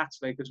other paths,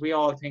 like, because we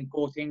all think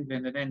go to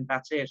England and then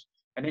that's it,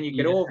 and then you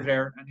get Yeah. over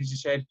there, and as you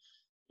said,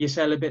 you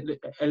sell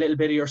a little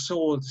bit of your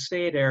soul to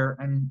stay there,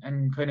 and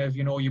kind of,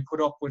 you know, you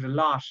put up with a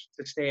lot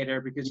to stay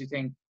there because you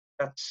think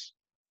that's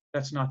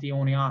not the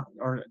only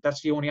or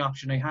that's the only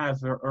option I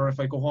have, or if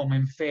I go home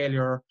I'm a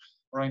failure,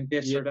 or I'm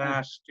this or Yeah.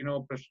 that, you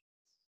know. But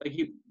like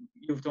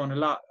you've done a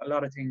lot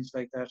of things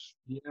like that.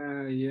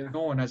 Yeah. Yeah.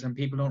 No one has, and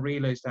people don't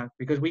realize that,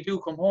 because we do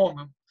come home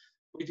and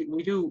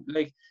we do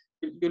like,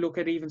 you look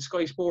at even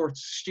Sky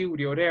Sports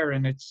studio there,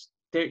 and it's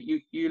there.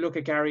 You look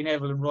at Gary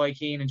Neville and Roy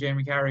Keane and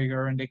Jamie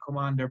Carragher, and they come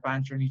on, they're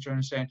bantering each other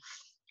and saying,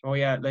 "Oh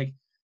yeah," like.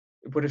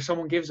 But if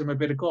someone gives them a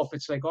bit of guff,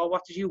 it's like, "Oh,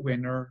 what did you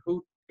win?" or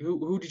 "Who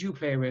did you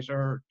play with?"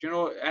 or, you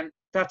know, and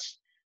that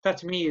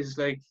to me is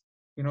like,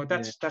 you know,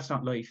 Yeah. that's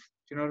not life.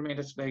 Do you know what I mean?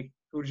 It's like,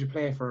 who did you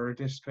play for, or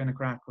this kind of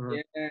crap,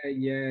 or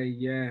Yeah,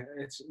 yeah.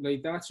 It's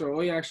like that's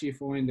what I actually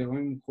find that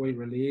I'm quite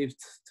relieved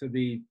to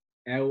be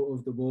out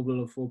of the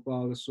bubble of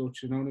football as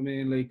such. You know what I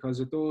mean? Like, because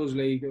it does.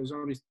 Like, I was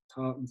only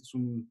talking to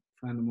some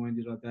friend of mine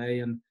the other day,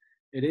 and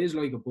it is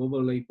like a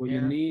bubble. Like, but you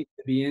yeah, need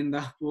to be in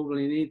that bubble.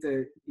 You need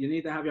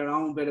to have your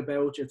own bit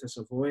about you to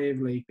survive.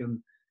 Like,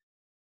 and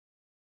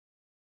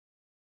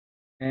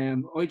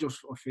I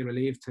feel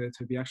relieved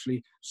to be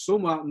actually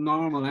somewhat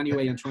normal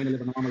anyway, and trying to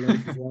live a normal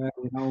life as well.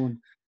 You know,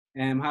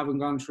 and having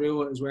gone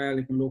through it as well,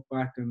 you can look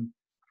back and.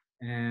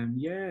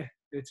 Yeah,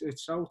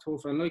 it's so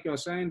tough. And like I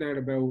was saying there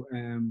about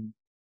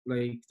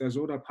like there's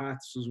other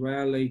paths as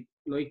well.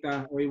 Like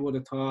that, I would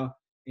have thought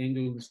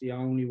England was the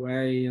only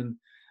way, and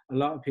a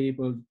lot of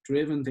people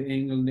driven to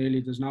England nearly.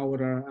 There's no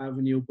other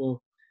avenue. But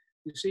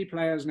you see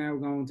players now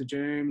going to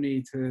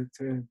Germany,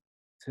 to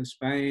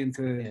Spain,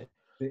 Yeah.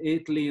 to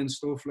Italy and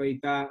stuff like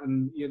that.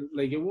 And you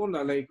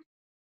wonder like,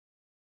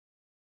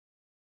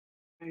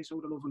 hey, so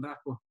would have loved that,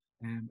 but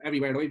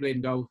everywhere I played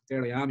and go,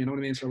 there I am. You know what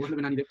I mean? So it wouldn't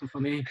have been any different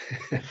for me.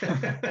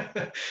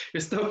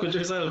 You're stuck with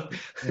yourself.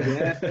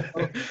 Yeah.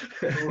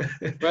 So,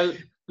 well,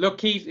 look,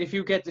 Keith, if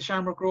you get the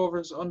Shamrock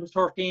Rovers under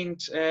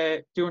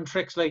 13s doing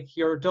tricks like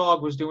your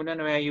dog was doing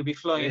anyway, you'll be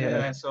flying Yeah.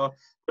 anyway. So,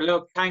 but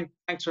look,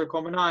 thanks for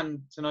coming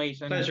on tonight.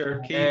 And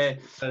Pleasure,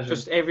 Keith. Pleasure.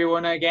 just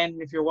everyone, again,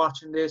 if you're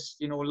watching this,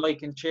 you know,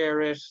 like and share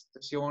it.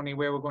 That's the only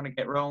way we're going to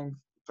get round.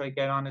 Try to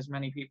get on as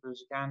many people as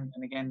you can.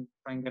 And again,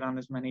 try and get on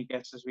as many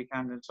guests as we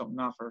can, and something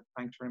to offer.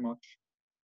 Thanks very much.